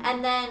 Mm-hmm.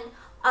 And then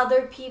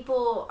other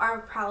people are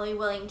probably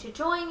willing to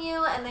join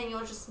you, and then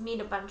you'll just meet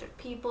a bunch of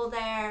people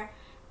there.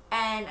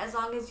 And as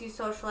long as you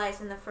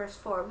socialize in the first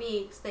 4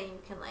 weeks, then you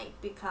can,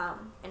 like,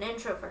 become an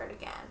introvert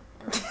again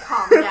and, like,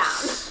 calm down.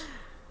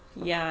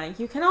 Yeah,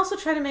 you can also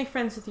try to make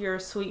friends with your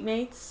suite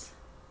mates.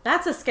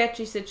 That's a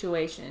sketchy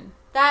situation.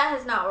 That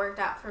has not worked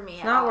out for me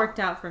at all. Not worked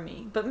out for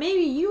me. But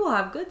maybe you will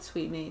have good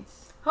suite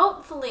mates.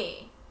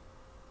 Hopefully.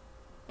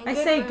 And I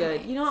say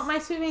good. You know what? My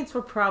suite mates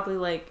were probably,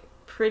 like,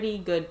 pretty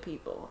good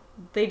people.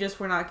 They just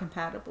were not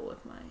compatible with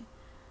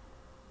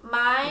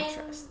my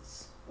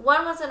interests.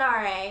 One was an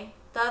RA.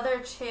 The other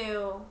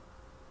two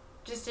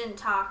just didn't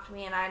talk to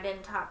me, and I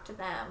didn't talk to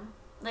them,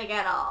 like,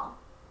 at all.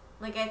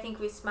 Like, I think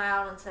we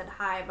smiled and said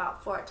hi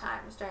about 4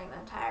 times during the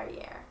entire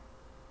year.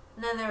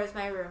 And then there was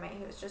my roommate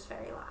who was just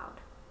very loud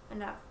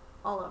and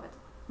all over the place.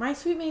 My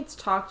suite mates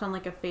talked on,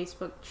 like, a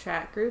Facebook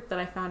chat group that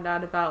I found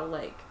out about,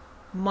 like,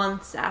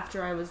 months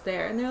after I was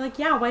there. And they're like,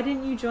 yeah, why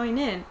didn't you join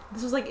in?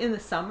 This was, like, in the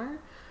summer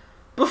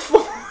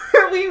before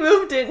we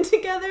moved in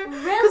together.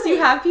 Really? Because you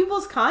have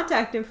people's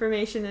contact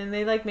information, and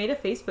they, like, made a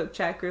Facebook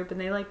chat group,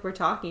 and they, like, were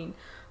talking,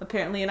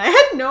 apparently. And I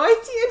had no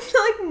idea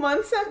until, like,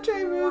 months after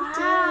I moved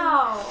in.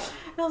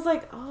 And I was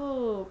like,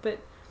 oh, but,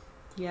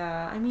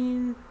 yeah, I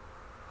mean,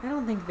 I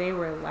don't think they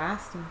were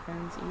lasting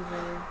friends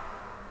either.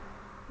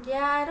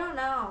 Yeah, I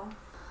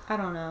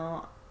don't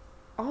know.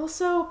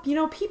 Also, you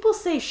know, people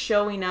say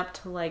showing up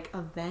to, like,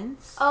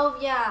 events. Oh,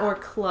 yeah. Or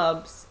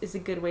clubs is a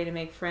good way to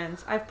make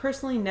friends. I've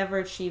personally never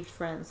achieved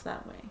friends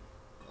that way.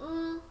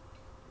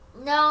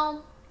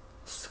 No.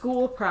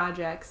 School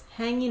projects,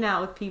 hanging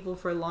out with people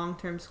for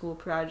long-term school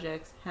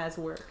projects has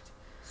worked.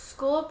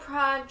 School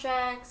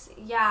projects,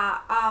 yeah.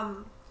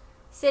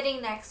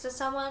 Sitting next to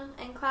someone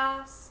in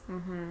class,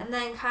 and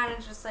then kind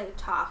of just, like,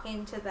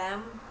 talking to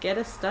them. Get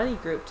a study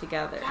group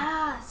together.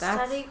 Yeah,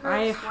 study groups.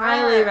 I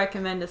highly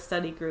recommend a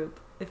study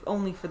group, if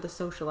only for the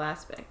social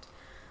aspect.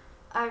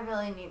 I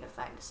really need to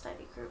find a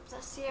study group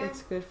this year.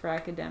 It's good for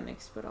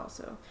academics, but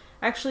also...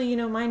 Actually, you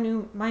know, my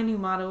new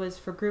motto is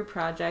for group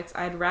projects,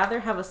 I'd rather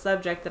have a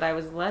subject that I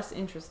was less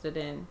interested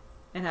in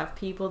and have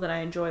people that I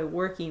enjoy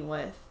working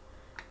with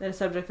than a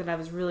subject that I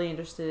was really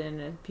interested in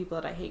and people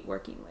that I hate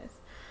working with.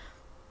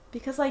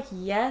 Because, like,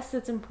 yes,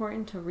 it's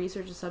important to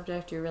research a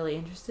subject you're really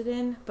interested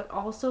in, but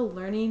also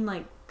learning,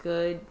 like,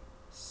 good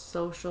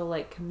social,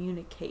 like,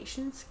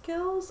 communication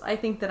skills, I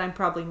think that I'm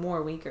probably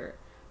more weaker.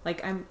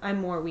 Like,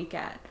 I'm more weak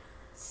at.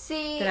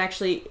 Than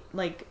actually,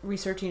 like,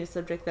 researching a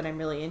subject that I'm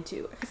really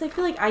into. Because I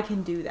feel like I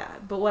can do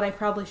that, but what I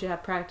probably should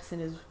have practice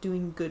in is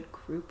doing good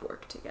group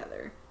work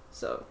together.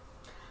 So...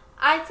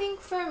 I think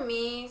for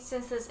me,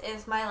 since this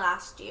is my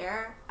last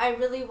year, I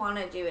really want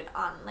to do it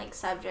on, like,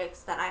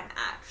 subjects that I'm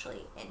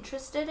actually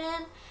interested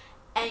in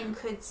and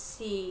could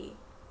see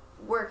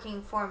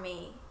working for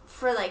me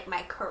for, like,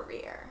 my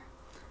career.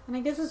 And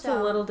I guess it's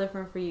a little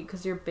different for you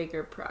because you're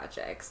bigger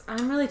projects.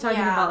 I'm really talking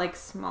about, like,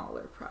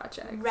 smaller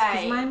projects. Right.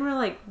 Because mine were,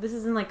 like, this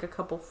is in, like, a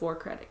couple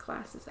 4-credit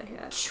classes I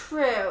had.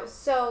 True.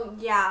 So,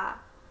 yeah.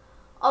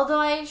 Although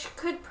I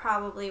could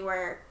probably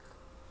work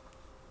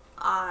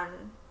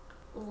on...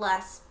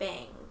 less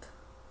being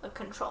a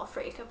control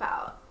freak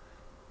about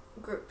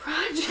group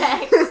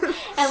projects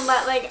and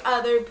let, like,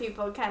 other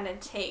people kind of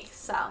take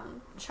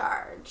some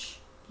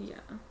charge.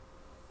 Yeah.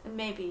 And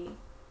maybe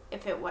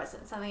if it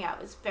wasn't something I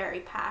was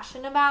very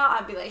passionate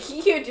about, I'd be like,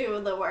 you do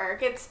the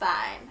work, it's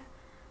fine.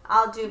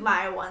 I'll do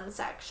my one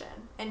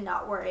section and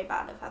not worry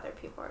about if other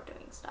people are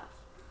doing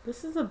stuff.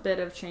 This is a bit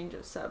of change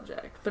of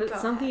subject, but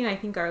it's something I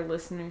think our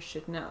listeners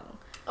should know.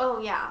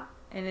 Oh, yeah.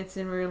 And it's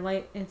in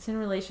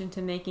relation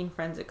to making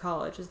friends at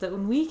college, is that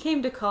when we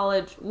came to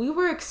college, we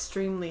were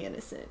extremely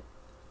innocent.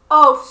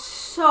 Oh,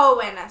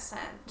 so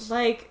innocent.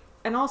 Like,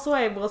 and also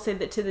I will say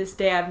that to this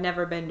day, I've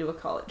never been to a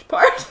college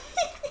party.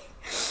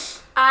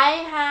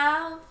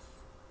 I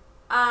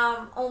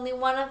have, only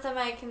one of them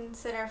I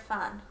consider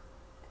fun.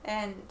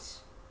 And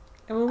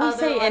when we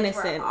say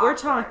innocent, we're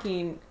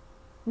talking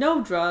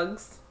no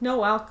drugs,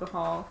 no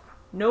alcohol,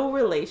 no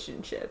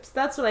relationships.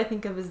 That's what I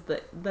think of as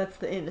that's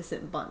the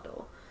innocent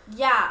bundle.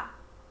 Yeah.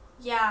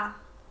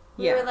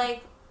 We were,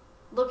 like,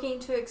 looking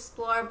to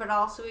explore, but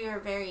also we were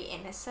very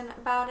innocent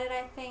about it,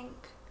 I think.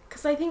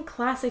 Because I think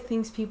classic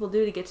things people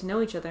do to get to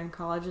know each other in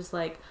college is,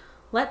 like,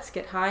 let's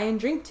get high and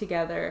drink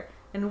together.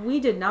 And we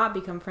did not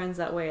become friends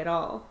that way at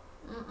all.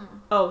 Mm-mm.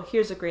 Oh,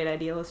 here's a great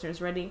idea,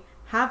 listeners. Ready?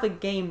 Have a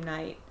game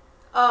night.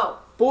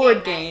 Oh,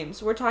 board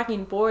games. We're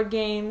talking board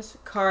games,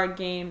 card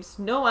games,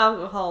 no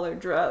alcohol or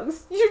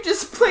drugs. You're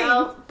just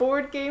playing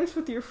board games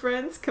with your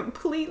friends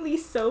completely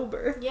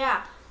sober.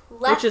 Yeah.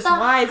 Which is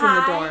wise in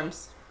the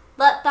dorms.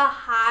 Let the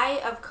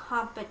high of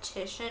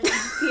competition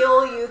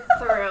fuel you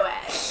through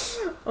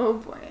it.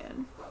 Oh,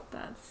 man.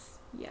 That's,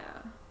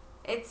 yeah.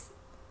 It's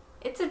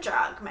a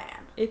drug,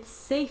 man. It's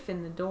safe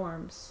in the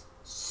dorms.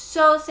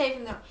 So safe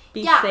in the...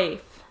 Be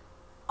safe.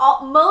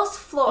 Most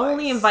floors.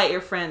 Only invite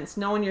your friends.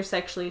 No one you're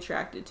sexually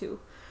attracted to.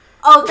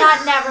 Oh,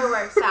 that never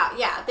works out.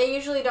 Yeah, they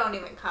usually don't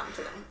even come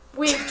to them.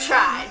 We've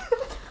tried.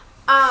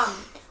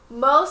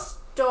 Most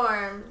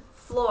dorm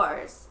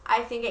floors,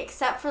 I think,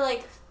 except for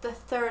like the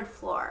 3rd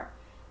floor,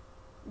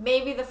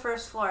 maybe the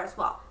 1st floor as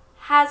well,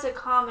 has a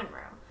common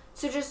room.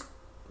 So just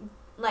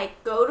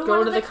like go to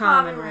one of the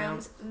common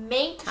rooms,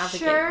 make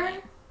sure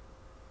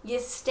you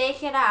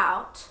stake it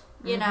out,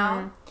 you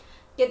know,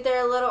 get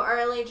there a little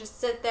early, just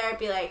sit there,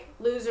 be like,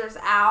 losers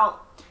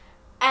out.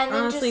 And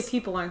then honestly,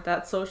 people aren't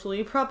that social.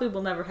 You probably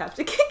will never have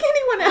to kick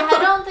anyone out. Yeah,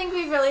 I don't think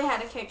we've really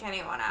had to kick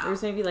anyone out.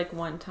 There's maybe like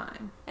one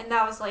time. And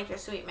that was like your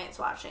suite mates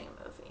watching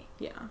a movie.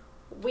 Yeah.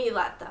 We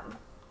let them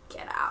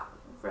get out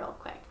real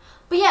quick.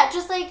 But yeah,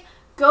 just like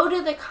go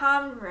to the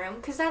common room,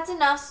 because that's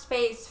enough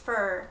space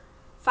for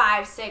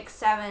 5, 6,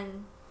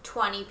 7,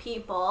 20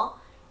 people.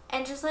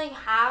 And just like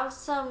have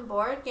some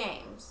board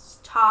games.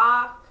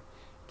 Talk.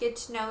 Get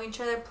to know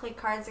each other, play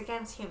Cards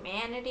Against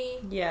Humanity.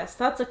 Yes,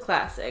 that's a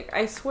classic.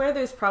 I swear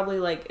there's probably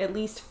like at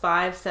least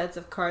 5 sets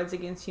of Cards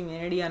Against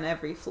Humanity on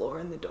every floor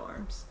in the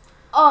dorms.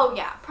 Oh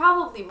yeah,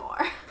 probably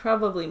more.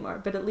 Probably more,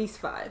 but at least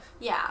 5.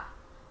 Yeah.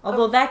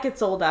 Although that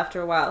gets old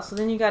after a while, so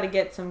then you gotta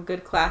get some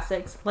good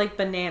classics like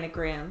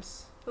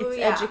Bananagrams. It's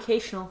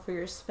educational for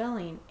your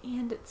spelling,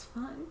 and it's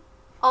fun.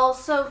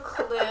 Also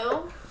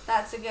Clue.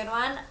 That's a good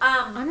one.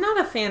 I'm not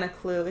a fan of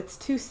Clue.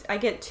 I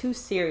get too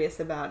serious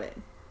about it.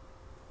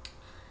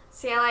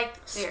 See, I like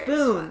serious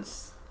spoons.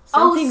 Ones.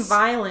 Something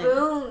violent.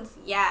 Spoons,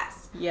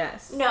 yes.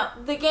 Yes. No,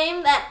 the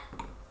game that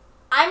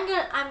I'm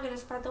gonna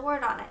spread the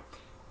word on it.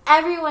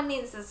 Everyone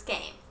needs this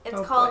game. It's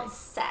called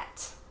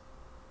Set.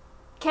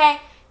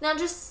 Okay? Now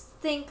just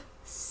think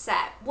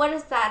Set. What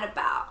is that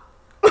about?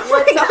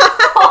 What's a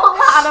whole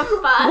lot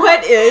of fun?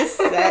 What is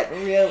Set,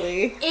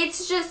 really?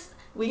 It's just...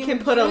 We can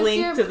put a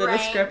link to the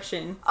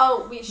description.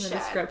 Oh, we should. The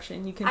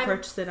description. You can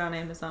purchase it on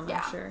Amazon,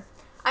 I'm sure.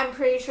 I'm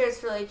pretty sure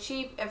it's really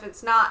cheap. If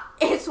it's not,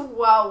 it's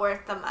well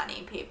worth the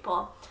money,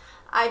 people.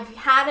 I've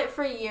had it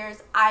for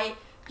years.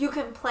 You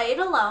can play it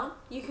alone.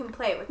 You can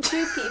play it with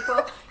 2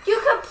 people.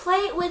 You can play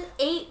it with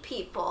 8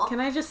 people.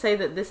 Can I just say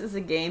that this is a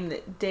game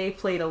that Day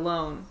played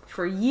alone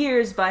for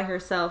years by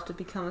herself to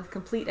become a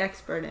complete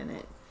expert in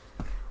it.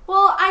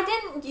 Well, I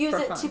didn't use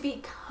it to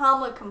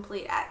become a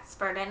complete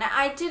expert in it.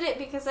 I did it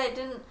because I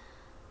didn't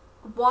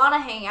want to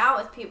hang out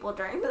with people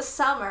during the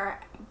summer,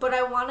 but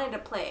I wanted to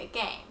play a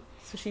game.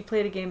 So she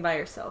played a game by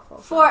herself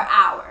also. For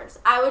hours.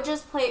 I would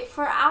just play it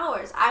for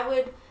hours. I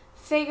would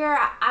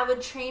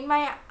train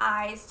my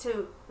eyes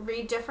to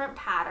read different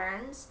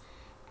patterns,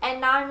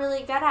 and now I'm really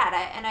good at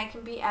it, and I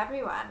can beat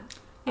everyone.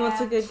 You know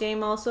what's a good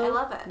game also? I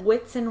love it.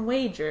 Wits and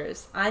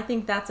Wagers. I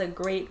think that's a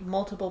great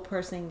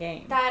multiple-person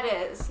game. That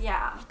is,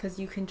 yeah. Because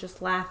you can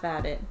just laugh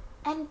at it.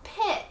 And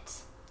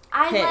Pit.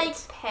 I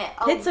like Pit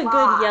a lot. Pit's a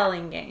good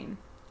yelling game.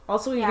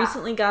 Also, we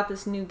recently got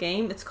this new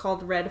game. It's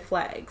called Red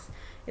Flags.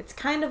 It's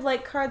kind of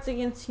like Cards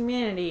Against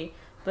Humanity,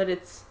 but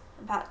it's...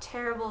 about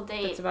terrible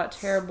dates. It's about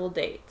terrible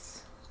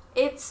dates.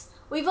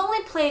 We've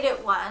only played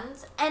it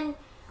once, and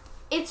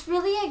it's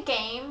really a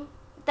game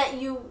that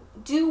you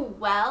do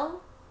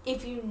well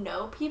if you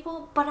know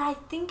people, but I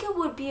think it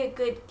would be a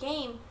good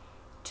game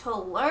to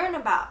learn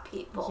about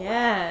people.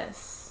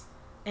 Yes.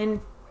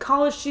 And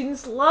college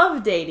students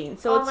love dating,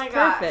 so it's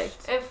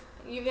perfect. Gosh. If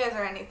you guys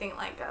are anything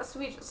like us,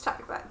 we just talk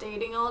about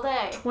dating all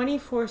day.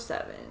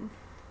 24/7.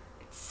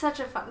 It's such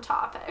a fun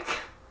topic.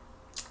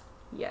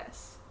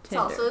 Yes.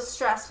 Tinder. It's also a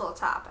stressful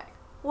topic.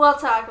 We'll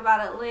talk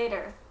about it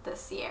later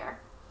this year.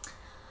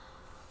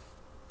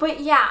 But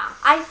yeah,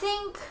 I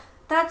think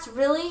that's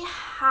really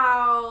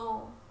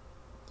how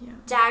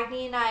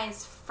Dagny and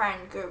I's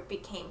friend group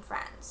became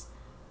friends.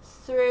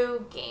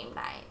 Through game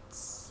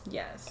nights.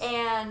 Yes.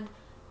 And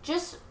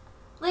just,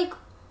 like,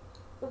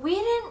 we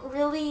didn't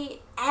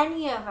really,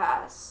 any of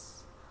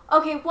us,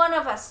 okay, one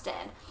of us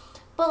did,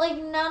 but, like,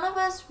 none of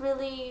us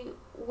really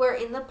were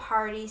in the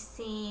party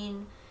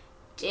scene,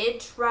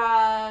 did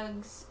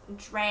drugs,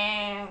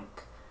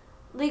 drank,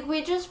 like,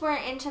 we just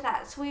weren't into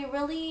that, so we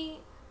really,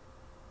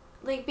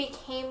 like,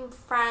 became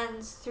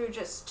friends through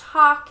just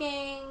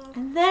talking.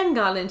 And then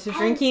got into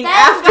drinking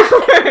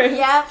afterwards.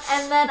 Yep,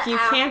 and then if you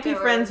can't be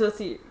friends with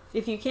you,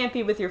 if you can't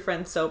be with your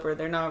friends sober,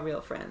 they're not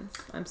real friends.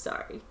 I'm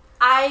sorry.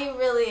 I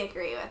really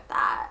agree with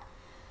that.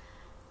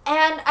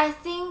 And I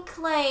think,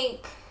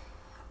 like,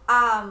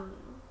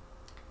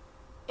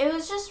 it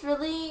was just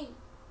really,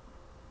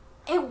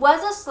 it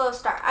was a slow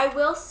start. I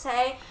will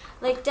say,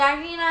 like,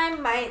 Dagny and I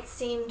might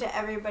seem to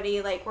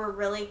everybody like we're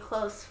really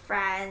close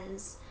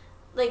friends.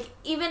 Like,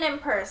 even in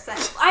person.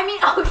 I mean,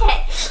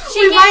 okay.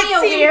 She gave me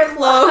a weird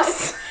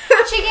close.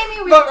 She gave me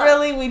a weird But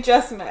really, we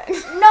just met.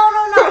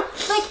 No.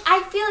 Like,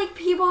 I feel like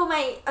people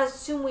might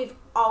assume we've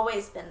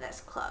always been this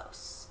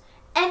close.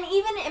 And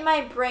even in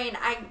my brain,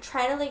 I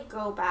try to, like,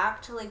 go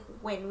back to, like,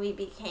 when we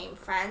became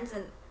friends.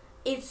 And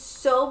it's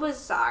so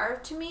bizarre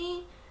to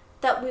me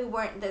that we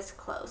weren't this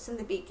close in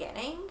the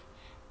beginning.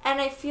 And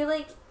I feel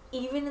like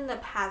even in the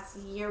past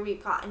year,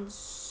 we've gotten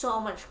so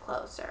much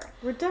closer.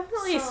 We're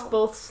definitely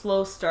both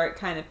slow start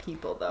kind of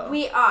people, though.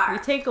 We are. We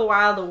take a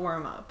while to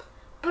warm up.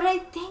 But I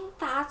think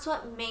that's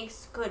what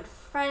makes good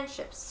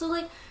friendships. So,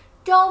 like,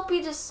 don't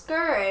be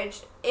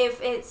discouraged if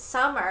it's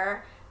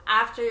summer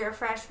after your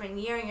freshman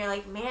year and you're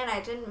like, man, I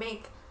didn't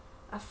make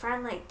a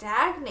friend like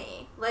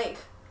Dagny. Like,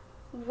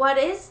 what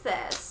is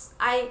this?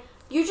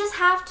 You just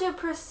have to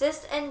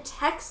persist and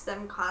text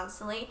them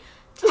constantly.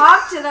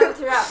 Talk to them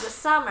throughout the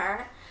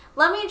summer.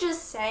 Let me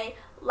just say,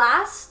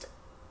 last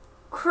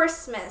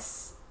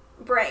Christmas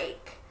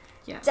break,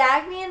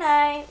 Dagny and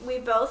I, we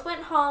both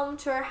went home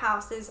to our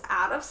houses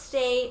out of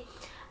state.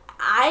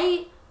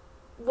 I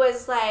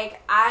was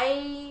like,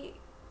 I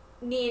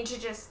need to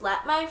just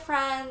let my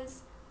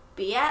friends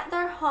be at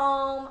their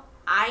home.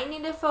 I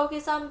need to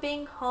focus on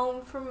being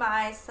home for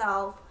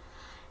myself.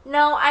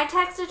 No, I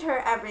texted her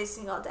every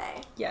single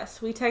day.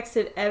 Yes, we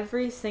texted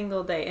every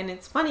single day. And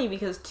it's funny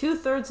because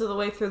 2/3 of the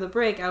way through the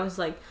break, I was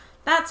like,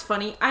 that's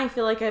funny. I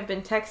feel like I've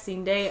been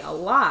texting Day a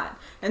lot.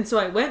 And so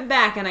I went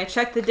back and I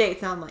checked the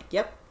dates and I'm like,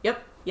 yep.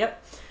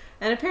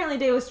 And apparently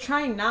Day was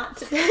trying not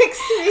to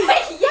text me.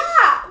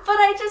 Yeah, but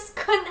I just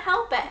couldn't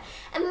help it.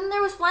 And then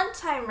there was one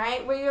time,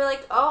 right, where you're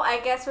like, oh,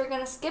 I guess we're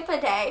going to skip a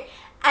day.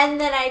 And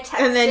then I texted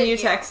you. And then you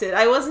texted.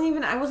 I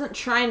wasn't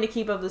trying to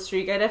keep up the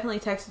streak. I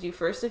definitely texted you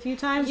first a few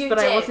times, but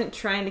I wasn't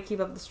trying to keep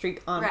up the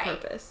streak on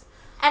purpose.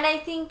 And I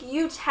think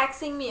you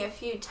texting me a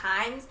few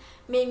times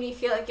made me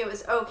feel like it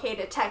was okay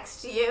to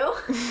text you.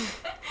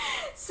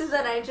 So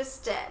then I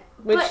just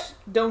did.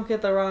 Don't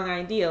get the wrong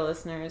idea,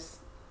 listeners.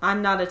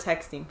 I'm not a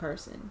texting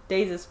person.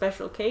 Day's a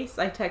special case.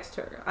 I text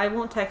her. I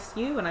won't text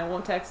you, and I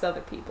won't text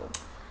other people.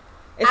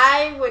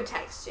 I would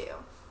text you.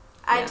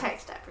 I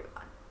text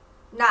everyone.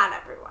 Not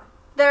everyone.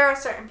 There are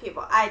certain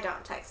people I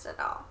don't text at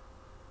all.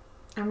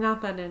 I'm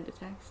not that into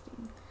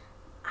texting.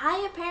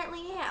 I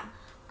apparently am.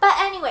 But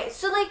anyway,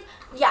 so like,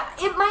 yeah,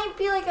 it might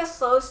be like a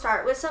slow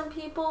start with some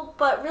people,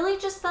 but really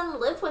just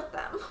then live with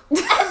them.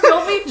 And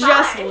you'll be fine.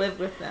 Just live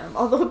with them.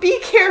 Although be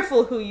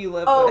careful who you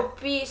live with. Oh,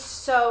 be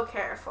so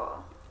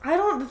careful.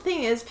 The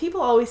thing is,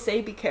 people always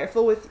say be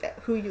careful with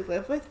who you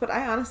live with, but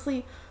I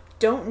honestly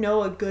don't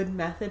know a good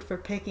method for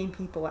picking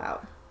people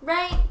out.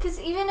 Right? Because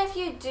even if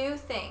you do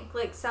think,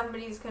 like,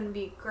 somebody's going to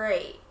be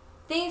great,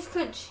 things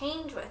could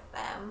change with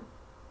them.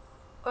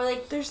 Or,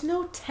 like... There's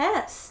no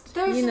test.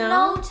 There's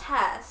no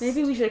test.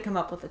 Maybe we should come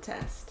up with a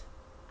test.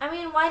 I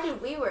mean, why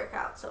did we work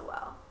out so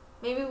well?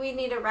 Maybe we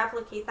need to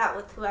replicate that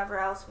with whoever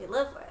else we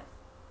live with.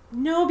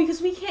 No,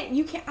 because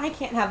I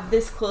can't have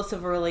this close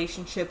of a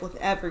relationship with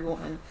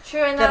everyone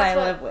and that I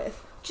live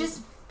with.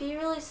 Just be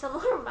really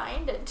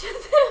similar-minded to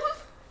them.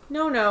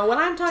 No. What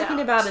I'm talking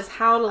about is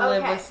how to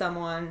live with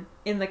someone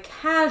in the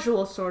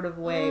casual sort of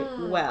way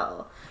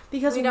well.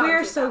 Because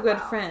we're so good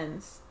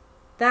friends.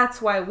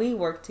 That's why we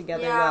work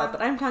together well.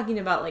 But I'm talking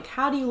about, like,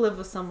 how do you live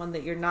with someone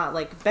that you're not,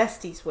 like,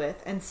 besties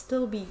with and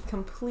still be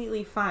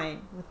completely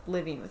fine with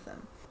living with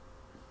them?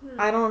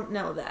 I don't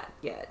know that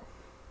yet.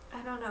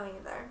 I don't know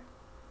either.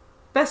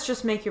 Best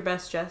just make your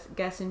best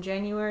guess in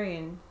January,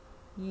 and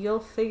you'll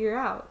figure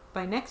out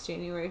by next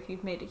January if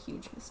you've made a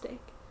huge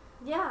mistake.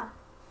 Yeah,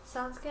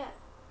 sounds good.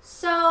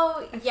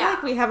 So, I feel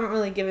like we haven't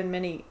really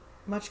given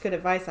much good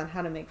advice on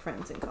how to make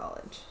friends in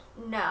college.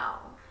 No.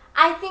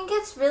 I think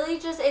it's really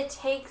just, it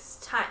takes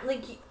time.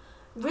 Like,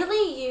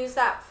 really use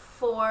that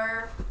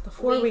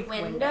 4-week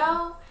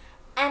window.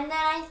 And then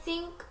I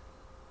think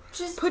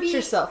just put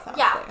yourself out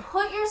there. Yeah,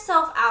 put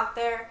yourself out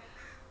there.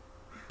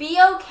 Be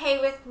okay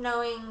with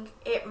knowing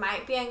it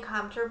might be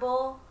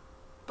uncomfortable,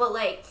 but,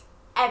 like,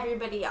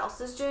 everybody else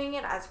is doing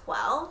it as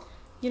well.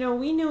 You know,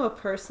 we knew a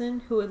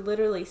person who would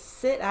literally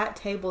sit at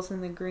tables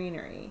in the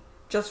greenery,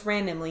 just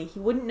randomly. He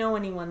wouldn't know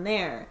anyone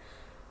there,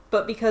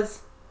 but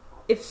because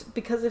if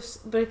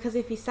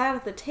he sat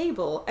at the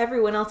table,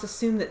 everyone else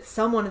assumed that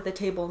someone at the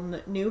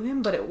table knew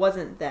him, but it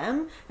wasn't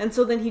them, and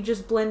so then he'd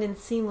just blend in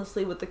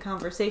seamlessly with the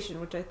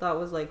conversation, which I thought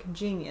was, like,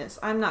 genius.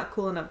 I'm not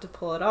cool enough to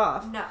pull it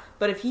off. No.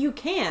 But if you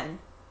can,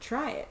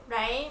 try it.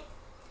 Right?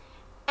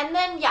 And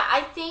then, yeah,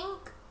 I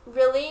think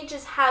really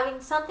just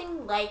having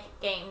something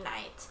like game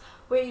nights,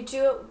 where you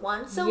do it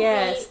once a week.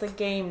 Yes, the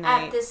game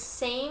night. At the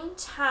same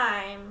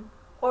time,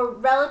 or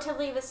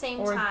relatively the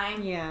same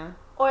time. Yeah.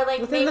 Or,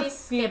 like, within maybe a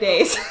few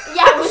days.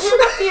 Yeah, within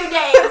a few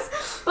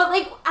days. But,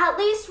 like, at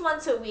least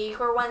once a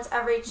week or once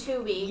every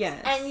 2 weeks.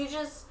 Yes. And you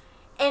just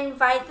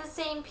invite the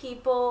same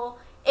people.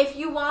 If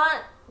you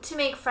want to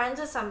make friends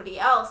with somebody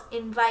else,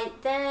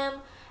 invite them.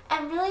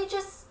 And really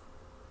just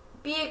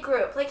be a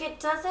group. Like, it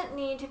doesn't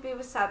need to be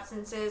with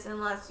substances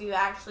unless you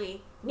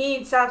actually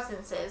need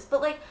substances.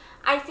 But, like,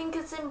 I think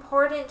it's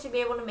important to be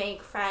able to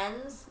make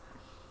friends.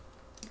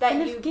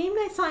 If game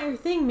night's not your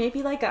thing,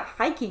 maybe, like, a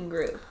hiking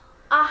group.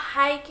 A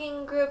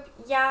hiking group,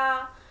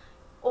 yeah.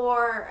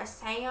 Or a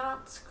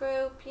seance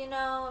group, you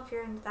know, if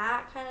you're into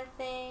that kind of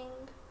thing.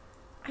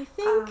 I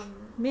think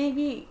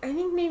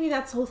maybe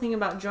that's the whole thing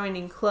about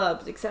joining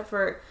clubs, except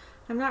for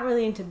I'm not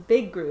really into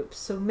big groups,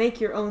 so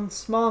make your own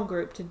small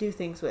group to do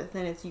things with,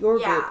 and it's your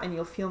group, and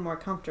you'll feel more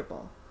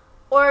comfortable.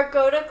 Or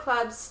go to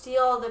clubs,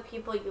 steal all the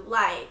people you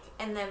like,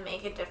 and then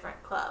make a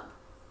different club.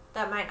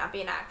 That might not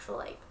be an actual,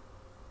 like,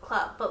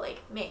 club, but,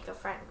 like, make a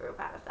friend group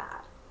out of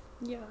that.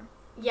 Yeah.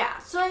 Yeah,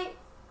 so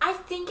I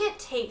think it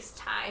takes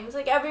time.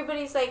 Like,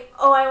 everybody's like,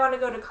 oh, I want to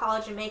go to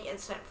college and make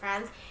instant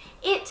friends.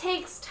 It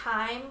takes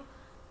time,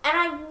 and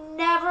I've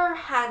never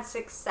had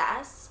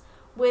success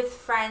with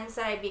friends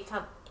that I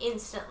become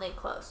instantly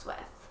close with.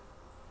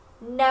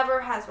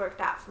 Never has worked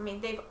out for me.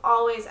 They've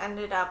always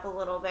ended up a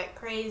little bit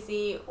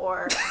crazy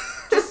or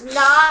just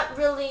not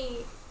really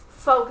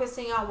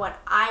focusing on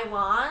what I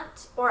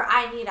want or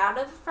I need out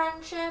of a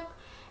friendship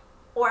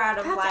or out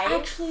of life. That's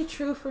actually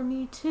true for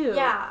me, too.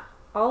 Yeah.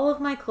 All of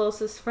my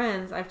closest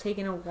friends, I've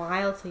taken a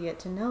while to get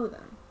to know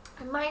them.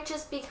 It might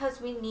just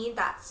because we need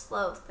that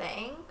slow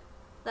thing.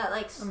 That,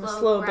 like, I'm a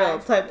slow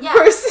build type of yeah,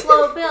 person.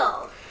 slow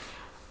build.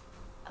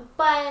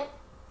 But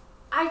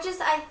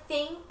I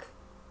think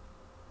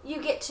you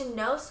get to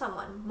know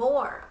someone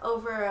more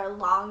over a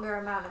longer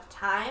amount of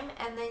time,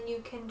 and then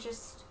you can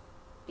just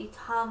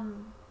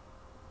become,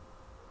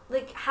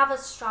 like, have a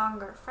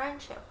stronger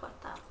friendship with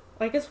them.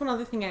 I guess one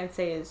other thing I would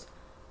say is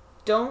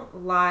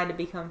don't lie to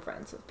become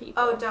friends with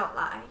people. Oh, don't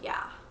lie,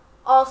 yeah.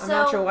 Also, I'm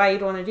not sure why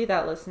you'd want to do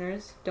that,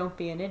 listeners. Don't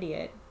be an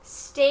idiot.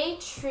 Stay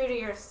true to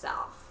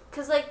yourself.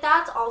 Because, like,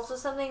 that's also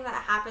something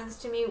that happens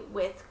to me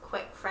with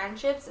quick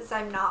friendships is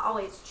I'm not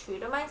always true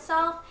to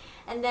myself.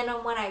 And then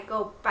when I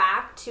go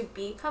back to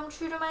become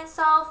true to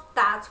myself,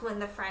 that's when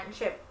the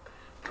friendship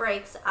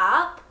breaks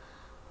up.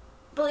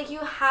 But, like, you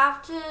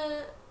have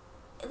to,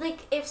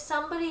 like, if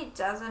somebody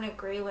doesn't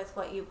agree with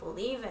what you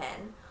believe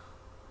in,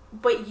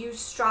 but you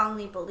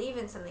strongly believe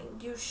in something,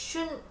 you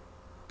shouldn't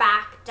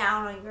back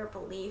down on your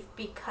belief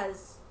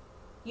because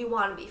you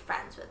want to be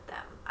friends with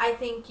them. I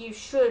think you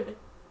should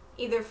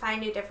either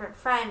find a different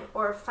friend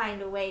or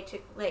find a way to,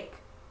 like,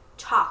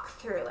 talk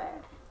through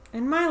it.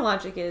 And my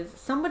logic is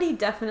somebody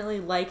definitely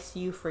likes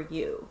you for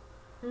you.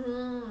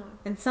 Mm.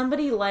 And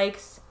somebody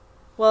likes,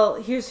 well,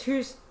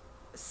 here's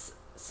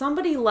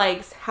somebody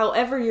likes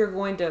however you're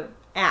going to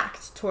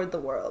act toward the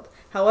world.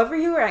 However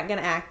you are going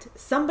to act,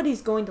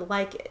 somebody's going to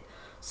like it.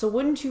 So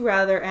wouldn't you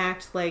rather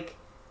act like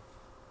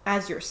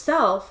as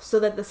yourself so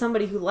that the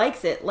somebody who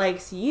likes it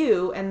likes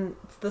you, and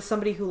the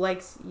somebody who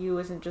likes you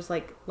isn't just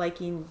like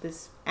liking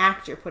this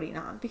act you're putting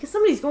on? Because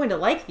somebody's going to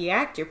like the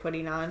act you're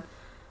putting on,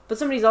 but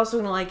somebody's also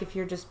going to like if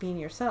you're just being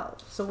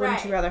yourself. So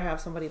wouldn't you rather have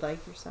somebody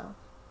like yourself?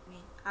 I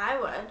mean, I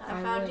would.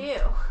 I found would. you.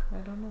 I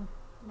don't know.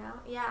 No?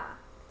 Yeah.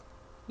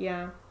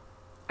 Yeah.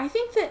 I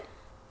think that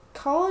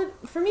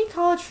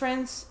college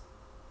friends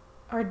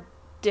are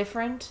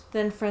different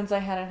than friends I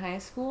had in high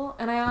school.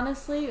 And I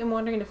honestly am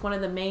wondering if one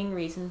of the main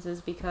reasons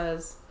is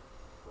because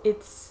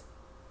it's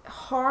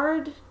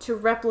hard to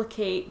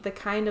replicate the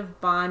kind of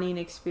bonding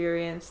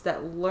experience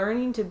that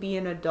learning to be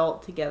an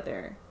adult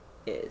together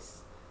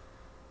is.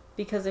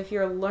 Because if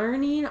you're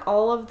learning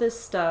all of this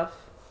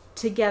stuff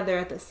together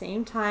at the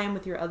same time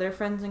with your other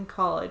friends in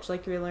college,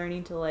 like you're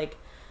learning to, like,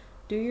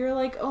 do your,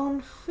 like,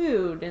 own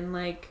food and,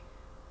 like,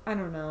 I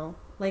don't know,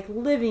 like,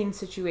 living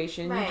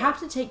situation. Right. You have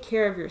to take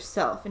care of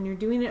yourself, and you're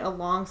doing it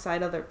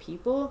alongside other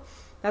people.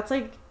 That's,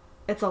 like,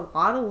 it's a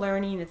lot of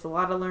learning. It's a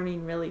lot of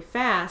learning really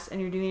fast, and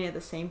you're doing it at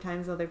the same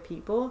time as other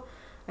people.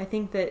 I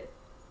think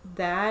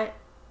that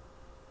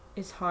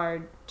is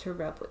hard to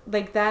replicate.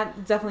 Like,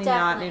 that definitely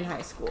not in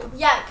high school.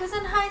 Yeah, because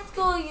in high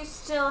school, you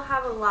still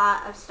have a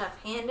lot of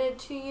stuff handed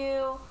to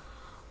you.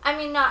 I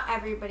mean, not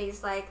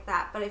everybody's like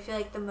that, but I feel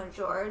like the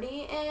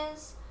majority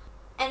is.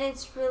 And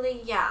it's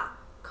really,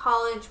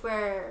 college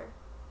where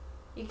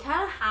you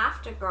kind of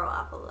have to grow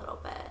up a little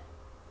bit.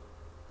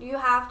 You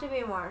have to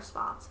be more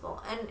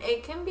responsible. And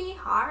it can be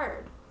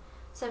hard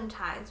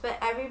sometimes, but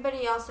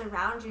everybody else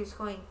around you is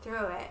going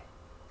through it.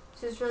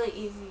 So it's really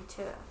easy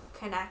to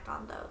connect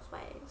on those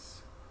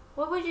ways.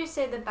 What would you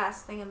say the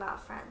best thing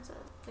about friends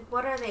is? Like,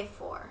 what are they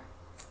for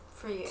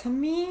you? To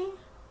me,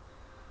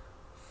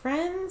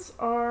 friends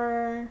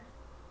are...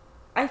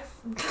 I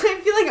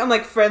feel like I'm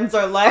like, friends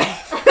are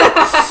life.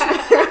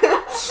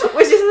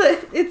 Which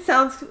is, it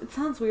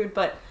sounds weird,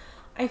 but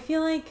I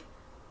feel like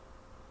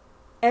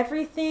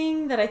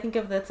everything that I think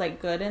of that's,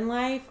 like, good in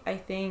life, I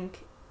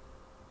think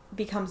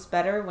becomes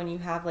better when you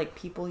have, like,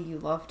 people you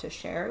love to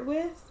share it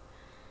with.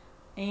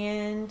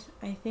 And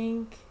I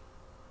think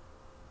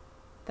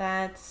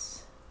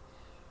that's...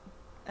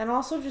 And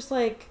also just,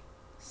 like,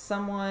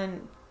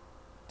 someone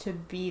to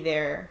be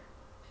there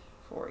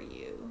for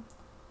you.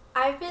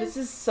 This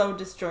is so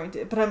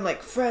disjointed, but I'm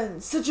like,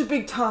 friends, such a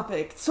big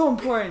topic, so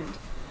important.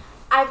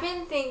 I've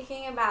been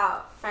thinking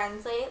about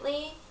friends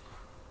lately,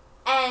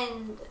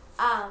 and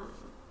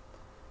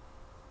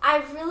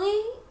I've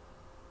really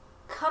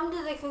come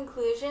to the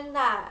conclusion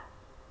that,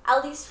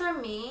 at least for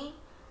me,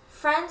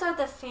 friends are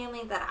the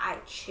family that I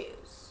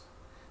choose.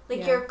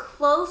 Like, your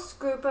close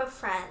group of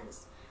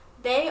friends,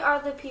 they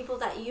are the people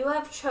that you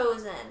have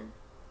chosen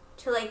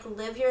to, like,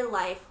 live your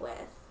life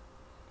with.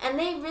 And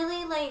they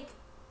really, like,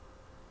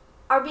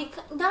 are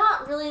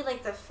not really,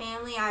 like, the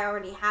family I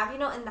already have, you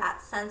know, in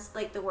that sense,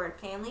 like, the word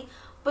family,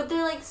 but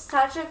they're like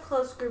such a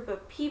close group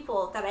of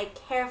people that I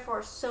care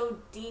for so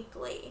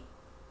deeply.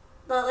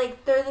 But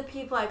like they're the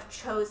people I've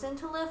chosen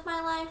to live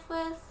my life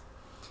with,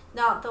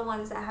 not the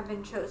ones that have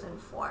been chosen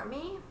for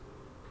me.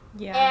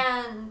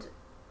 Yeah. And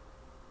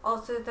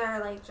also they're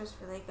like just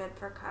really good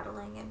for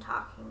cuddling and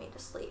talking me to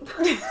sleep.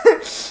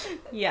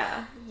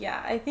 Yeah.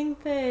 I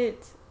think that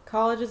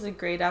college is a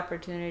great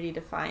opportunity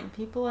to find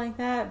people like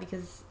that,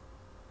 because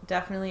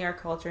definitely our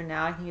culture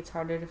now, I think it's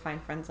harder to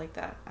find friends like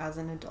that as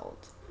an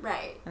adult.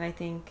 Right. And I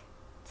think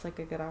it's like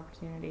a good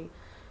opportunity.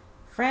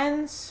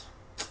 Friends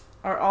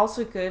are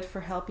also good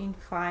for helping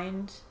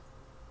find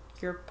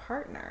your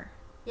partner.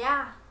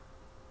 Yeah.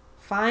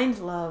 Find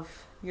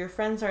love. Your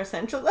friends are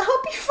essential to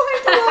help you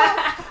find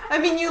love. I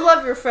mean, you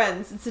love your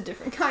friends. It's a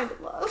different kind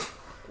of love.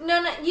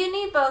 No, you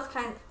need both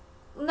kinds.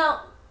 No,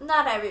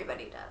 not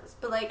everybody does.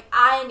 But, like,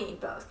 I need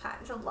both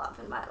kinds of love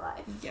in my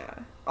life. Yeah.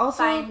 Also,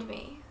 find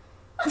me.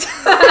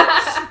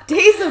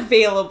 Days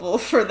available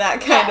for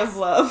that kind of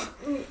love.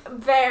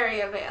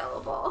 Very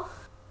available.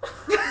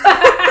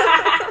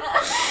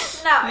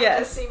 No, yes. I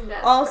just seem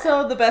desperate.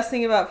 Also, the best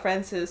thing about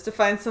friends is to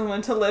find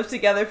someone to live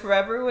together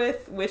forever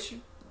with, which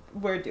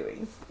we're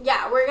doing.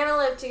 Yeah, we're gonna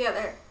live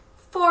together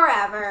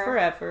forever.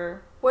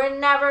 Forever. We're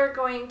never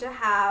going to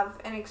have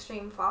an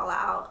extreme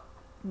fallout.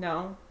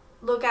 No.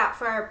 Look out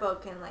for our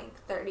book in like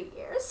 30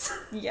 years.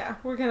 Yeah,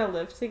 we're gonna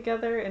live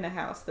together in a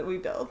house that we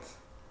built.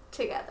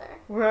 Together.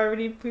 We've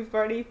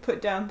already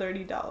put down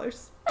 $30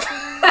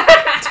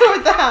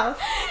 toward the house.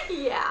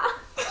 Yeah.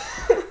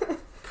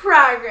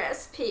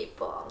 Progress,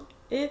 people.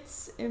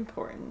 It's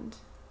important.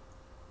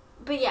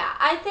 But yeah,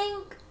 I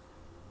think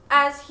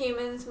as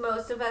humans,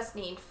 most of us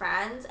need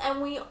friends,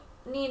 and we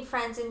need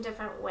friends in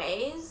different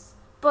ways.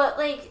 But,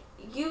 like,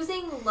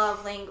 using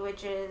love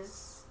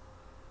languages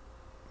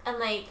and,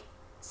 like,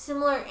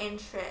 similar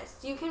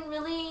interests, you can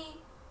really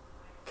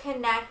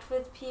connect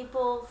with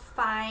people,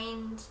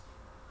 find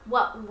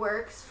what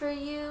works for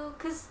you.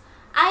 Because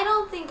I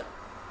don't think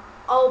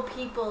all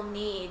people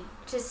need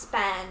to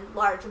spend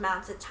large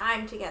amounts of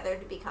time together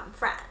to become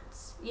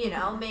friends. You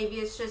know, maybe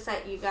it's just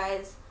that you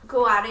guys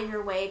go out of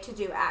your way to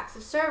do acts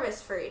of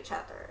service for each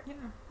other. Yeah.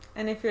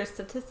 And if you're a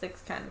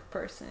statistics kind of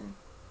person,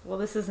 well,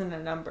 this isn't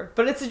a number,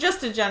 but it's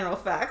just a general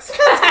fact, so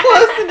it's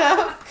close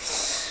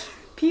enough.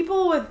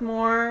 People with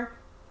more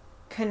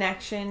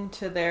connection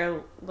to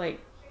their,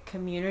 like,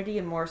 community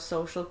and more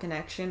social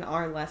connection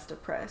are less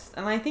depressed.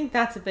 And I think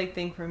that's a big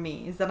thing for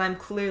me, is that I'm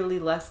clearly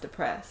less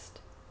depressed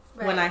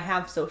when I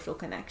have social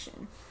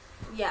connection.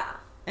 Yeah.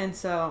 And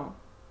so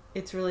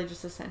it's really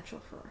just essential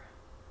for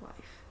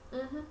life.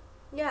 Mhm.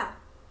 Yeah.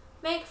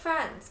 Make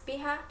friends. Be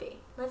happy.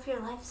 Live your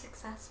life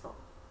successful.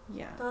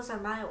 Yeah. Those are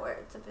my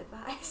words of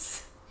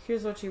advice.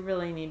 Here's what you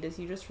really need, is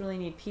you just really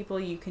need people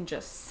you can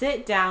just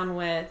sit down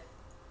with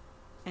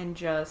and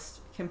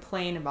just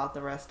complain about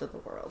the rest of the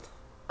world.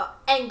 Oh,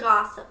 and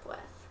gossip with.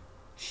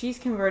 She's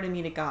converted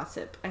me to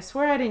gossip. I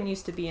swear I didn't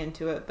used to be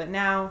into it, but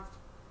now,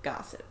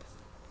 gossip.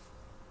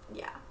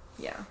 Yeah.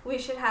 Yeah. We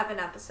should have an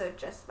episode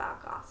just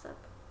about gossip.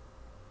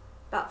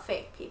 About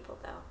fake people,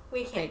 though.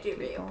 We can't do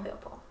real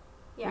people.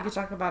 Yeah. We could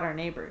talk about our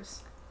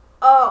neighbors.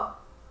 Oh.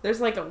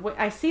 There's like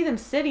I see them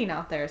sitting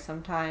out there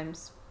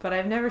sometimes, but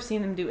I've never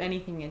seen them do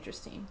anything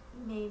interesting.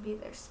 Maybe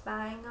they're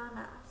spying on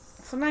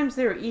us. Sometimes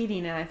they were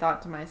eating and I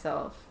thought to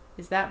myself,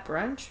 is that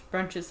brunch?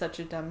 Brunch is such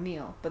a dumb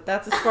meal. But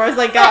that's as far as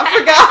I got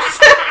for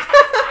gossip.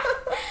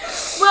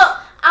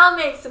 Well, I'll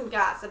make some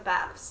gossip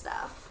out of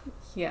stuff.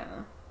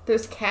 Yeah.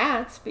 There's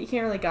cats, but you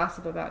can't really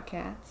gossip about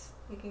cats.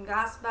 You can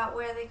gossip about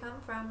where they come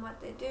from,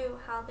 what they do,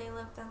 how they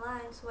live their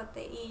lives, what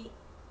they eat,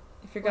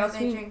 If you're where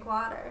gossiping, they drink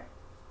water.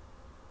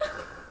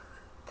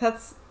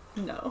 that's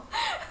no.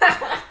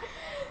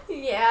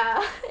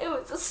 Yeah, it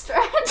was a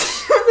stretch.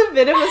 It was a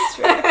bit of a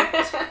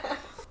stretch.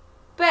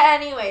 But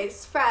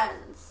anyways,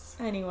 friends.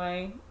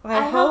 Anyway,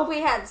 I hope we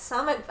had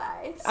some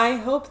advice. I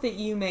hope that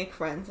you make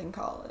friends in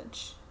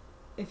college.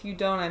 If you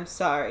don't, I'm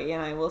sorry,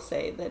 and I will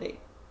say that it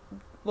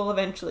will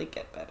eventually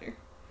get better.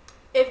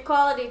 If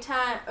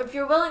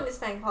you're willing to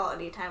spend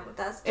quality time with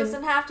us,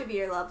 doesn't have to be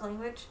your love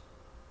language.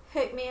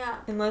 Hit me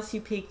up. Unless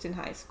you peaked in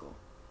high school.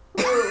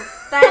 Ooh,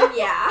 then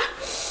yeah.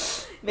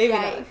 Maybe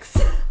Yikes.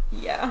 not.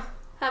 Yeah.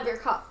 Have your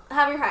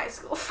high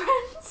school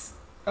friends.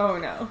 Oh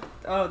no.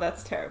 Oh,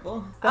 that's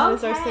terrible. That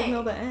is our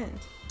signal to end.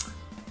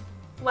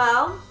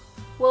 Well,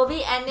 we'll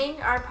be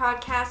ending our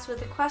podcast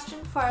with a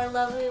question for our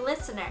lovely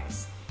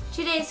listeners.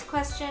 Today's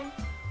question: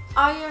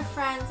 are your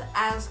friends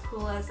as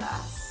cool as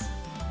us?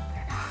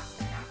 They're not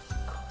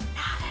cool.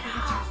 Not at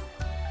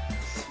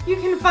all. You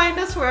can find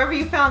us wherever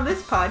you found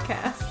this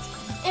podcast.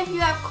 If you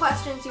have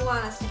questions you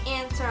want us to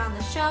answer on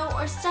the show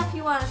or stuff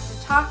you want us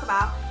to talk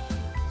about,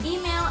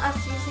 email us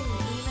using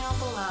the email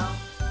below.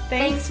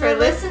 Thanks for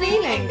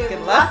listening and good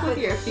luck with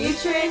your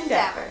future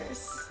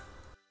endeavors.